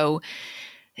insight. So,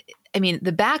 I mean,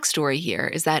 the backstory here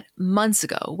is that months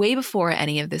ago, way before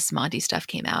any of this Monty stuff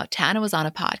came out, Tana was on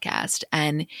a podcast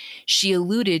and she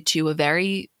alluded to a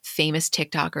very famous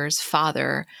TikToker's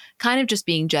father kind of just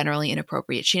being generally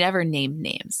inappropriate. She never named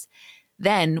names.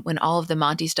 Then when all of the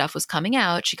Monty stuff was coming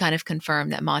out, she kind of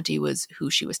confirmed that Monty was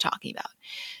who she was talking about.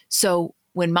 So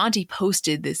when Monty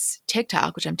posted this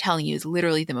TikTok, which I'm telling you is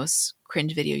literally the most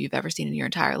cringe video you've ever seen in your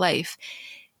entire life,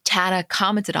 Tana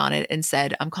commented on it and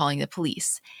said, "I'm calling the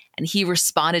police." And he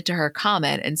responded to her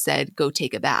comment and said, "Go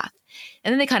take a bath."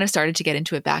 And then they kind of started to get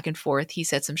into it back and forth. He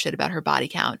said some shit about her body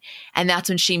count. And that's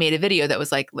when she made a video that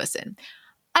was like, listen,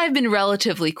 I've been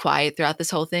relatively quiet throughout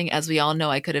this whole thing. As we all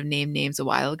know, I could have named names a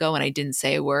while ago and I didn't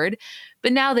say a word.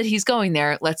 But now that he's going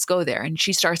there, let's go there. And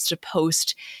she starts to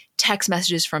post text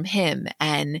messages from him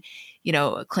and, you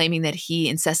know, claiming that he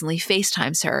incessantly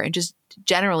FaceTimes her and just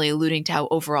generally alluding to how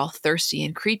overall thirsty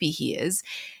and creepy he is.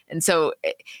 And so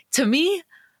to me,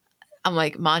 I'm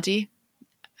like, Monty,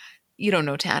 you don't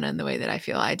know Tana in the way that I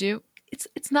feel I do.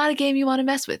 It's not a game you want to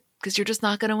mess with because you're just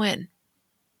not going to win.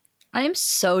 I am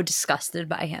so disgusted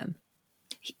by him.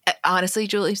 Honestly,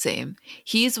 Julie, same.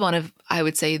 He's one of, I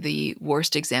would say, the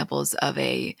worst examples of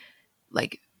a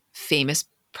like famous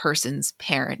person's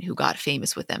parent who got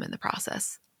famous with them in the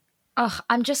process. Ugh,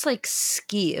 I'm just like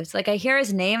skeeved. Like I hear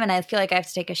his name and I feel like I have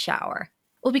to take a shower.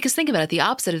 Well, because think about it, the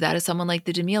opposite of that is someone like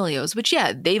the D'Amelios, which,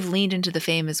 yeah, they've leaned into the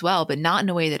fame as well, but not in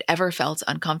a way that ever felt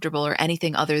uncomfortable or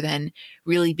anything other than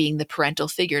really being the parental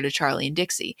figure to Charlie and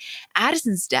Dixie.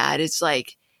 Addison's dad is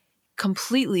like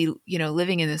completely,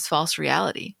 living in this false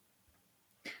reality.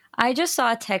 I just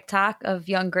saw a TikTok of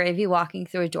Young Gravy walking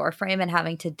through a door frame and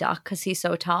having to duck because he's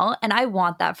so tall. And I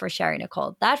want that for Sherry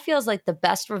Nicole. That feels like the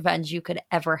best revenge you could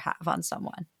ever have on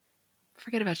someone.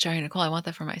 Forget about Sherry Nicole. I want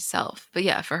that for myself. But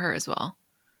yeah, for her as well.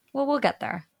 Well, we'll get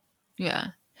there. Yeah.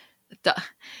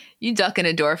 You duck in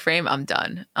a door frame, I'm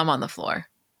done. I'm on the floor.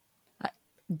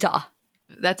 Duh.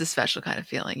 That's a special kind of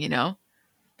feeling,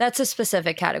 That's a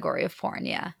specific category of porn,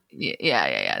 yeah.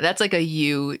 Yeah. That's like a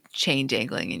you chain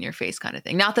dangling in your face kind of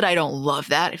thing. Not that I don't love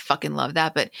that. I fucking love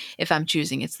that. But if I'm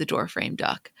choosing, it's the door frame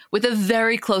duck. With a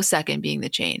very close second being the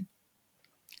chain.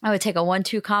 I would take a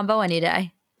 1-2 combo any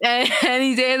day.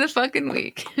 Any day of the fucking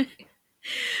week.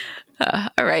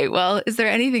 All right. Well, is there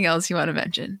anything else you want to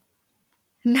mention?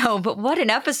 No, but what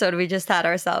an episode we just had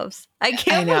ourselves. I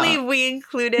can't believe we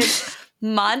included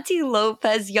Monty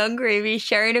Lopez, Young Gravy,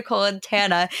 Sherry Nicole, and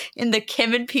Tana in the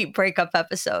Kim and Pete breakup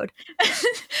episode.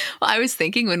 Well, I was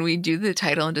thinking when we do the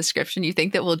title and description, you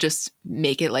think that we'll just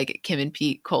make it like Kim and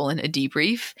Pete : a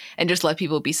debrief and just let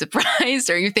people be surprised?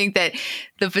 Or you think that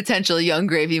the potential Young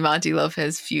Gravy, Monty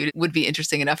Lopez feud would be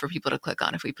interesting enough for people to click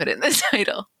on if we put it in the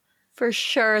title? For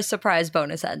sure, a surprise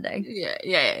bonus ending.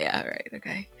 Yeah. All right.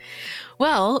 Okay.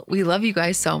 Well, we love you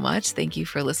guys so much. Thank you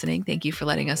for listening. Thank you for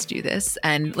letting us do this.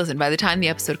 And listen, by the time the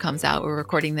episode comes out, we're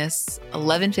recording this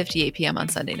 11:58 p.m. on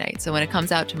Sunday night. So when it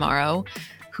comes out tomorrow,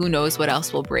 who knows what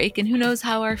else will break and who knows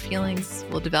how our feelings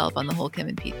will develop on the whole Kim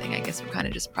and Pete thing. I guess we're kind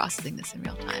of just processing this in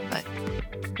real time. But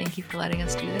thank you for letting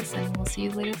us do this, and we'll see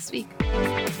you later this week.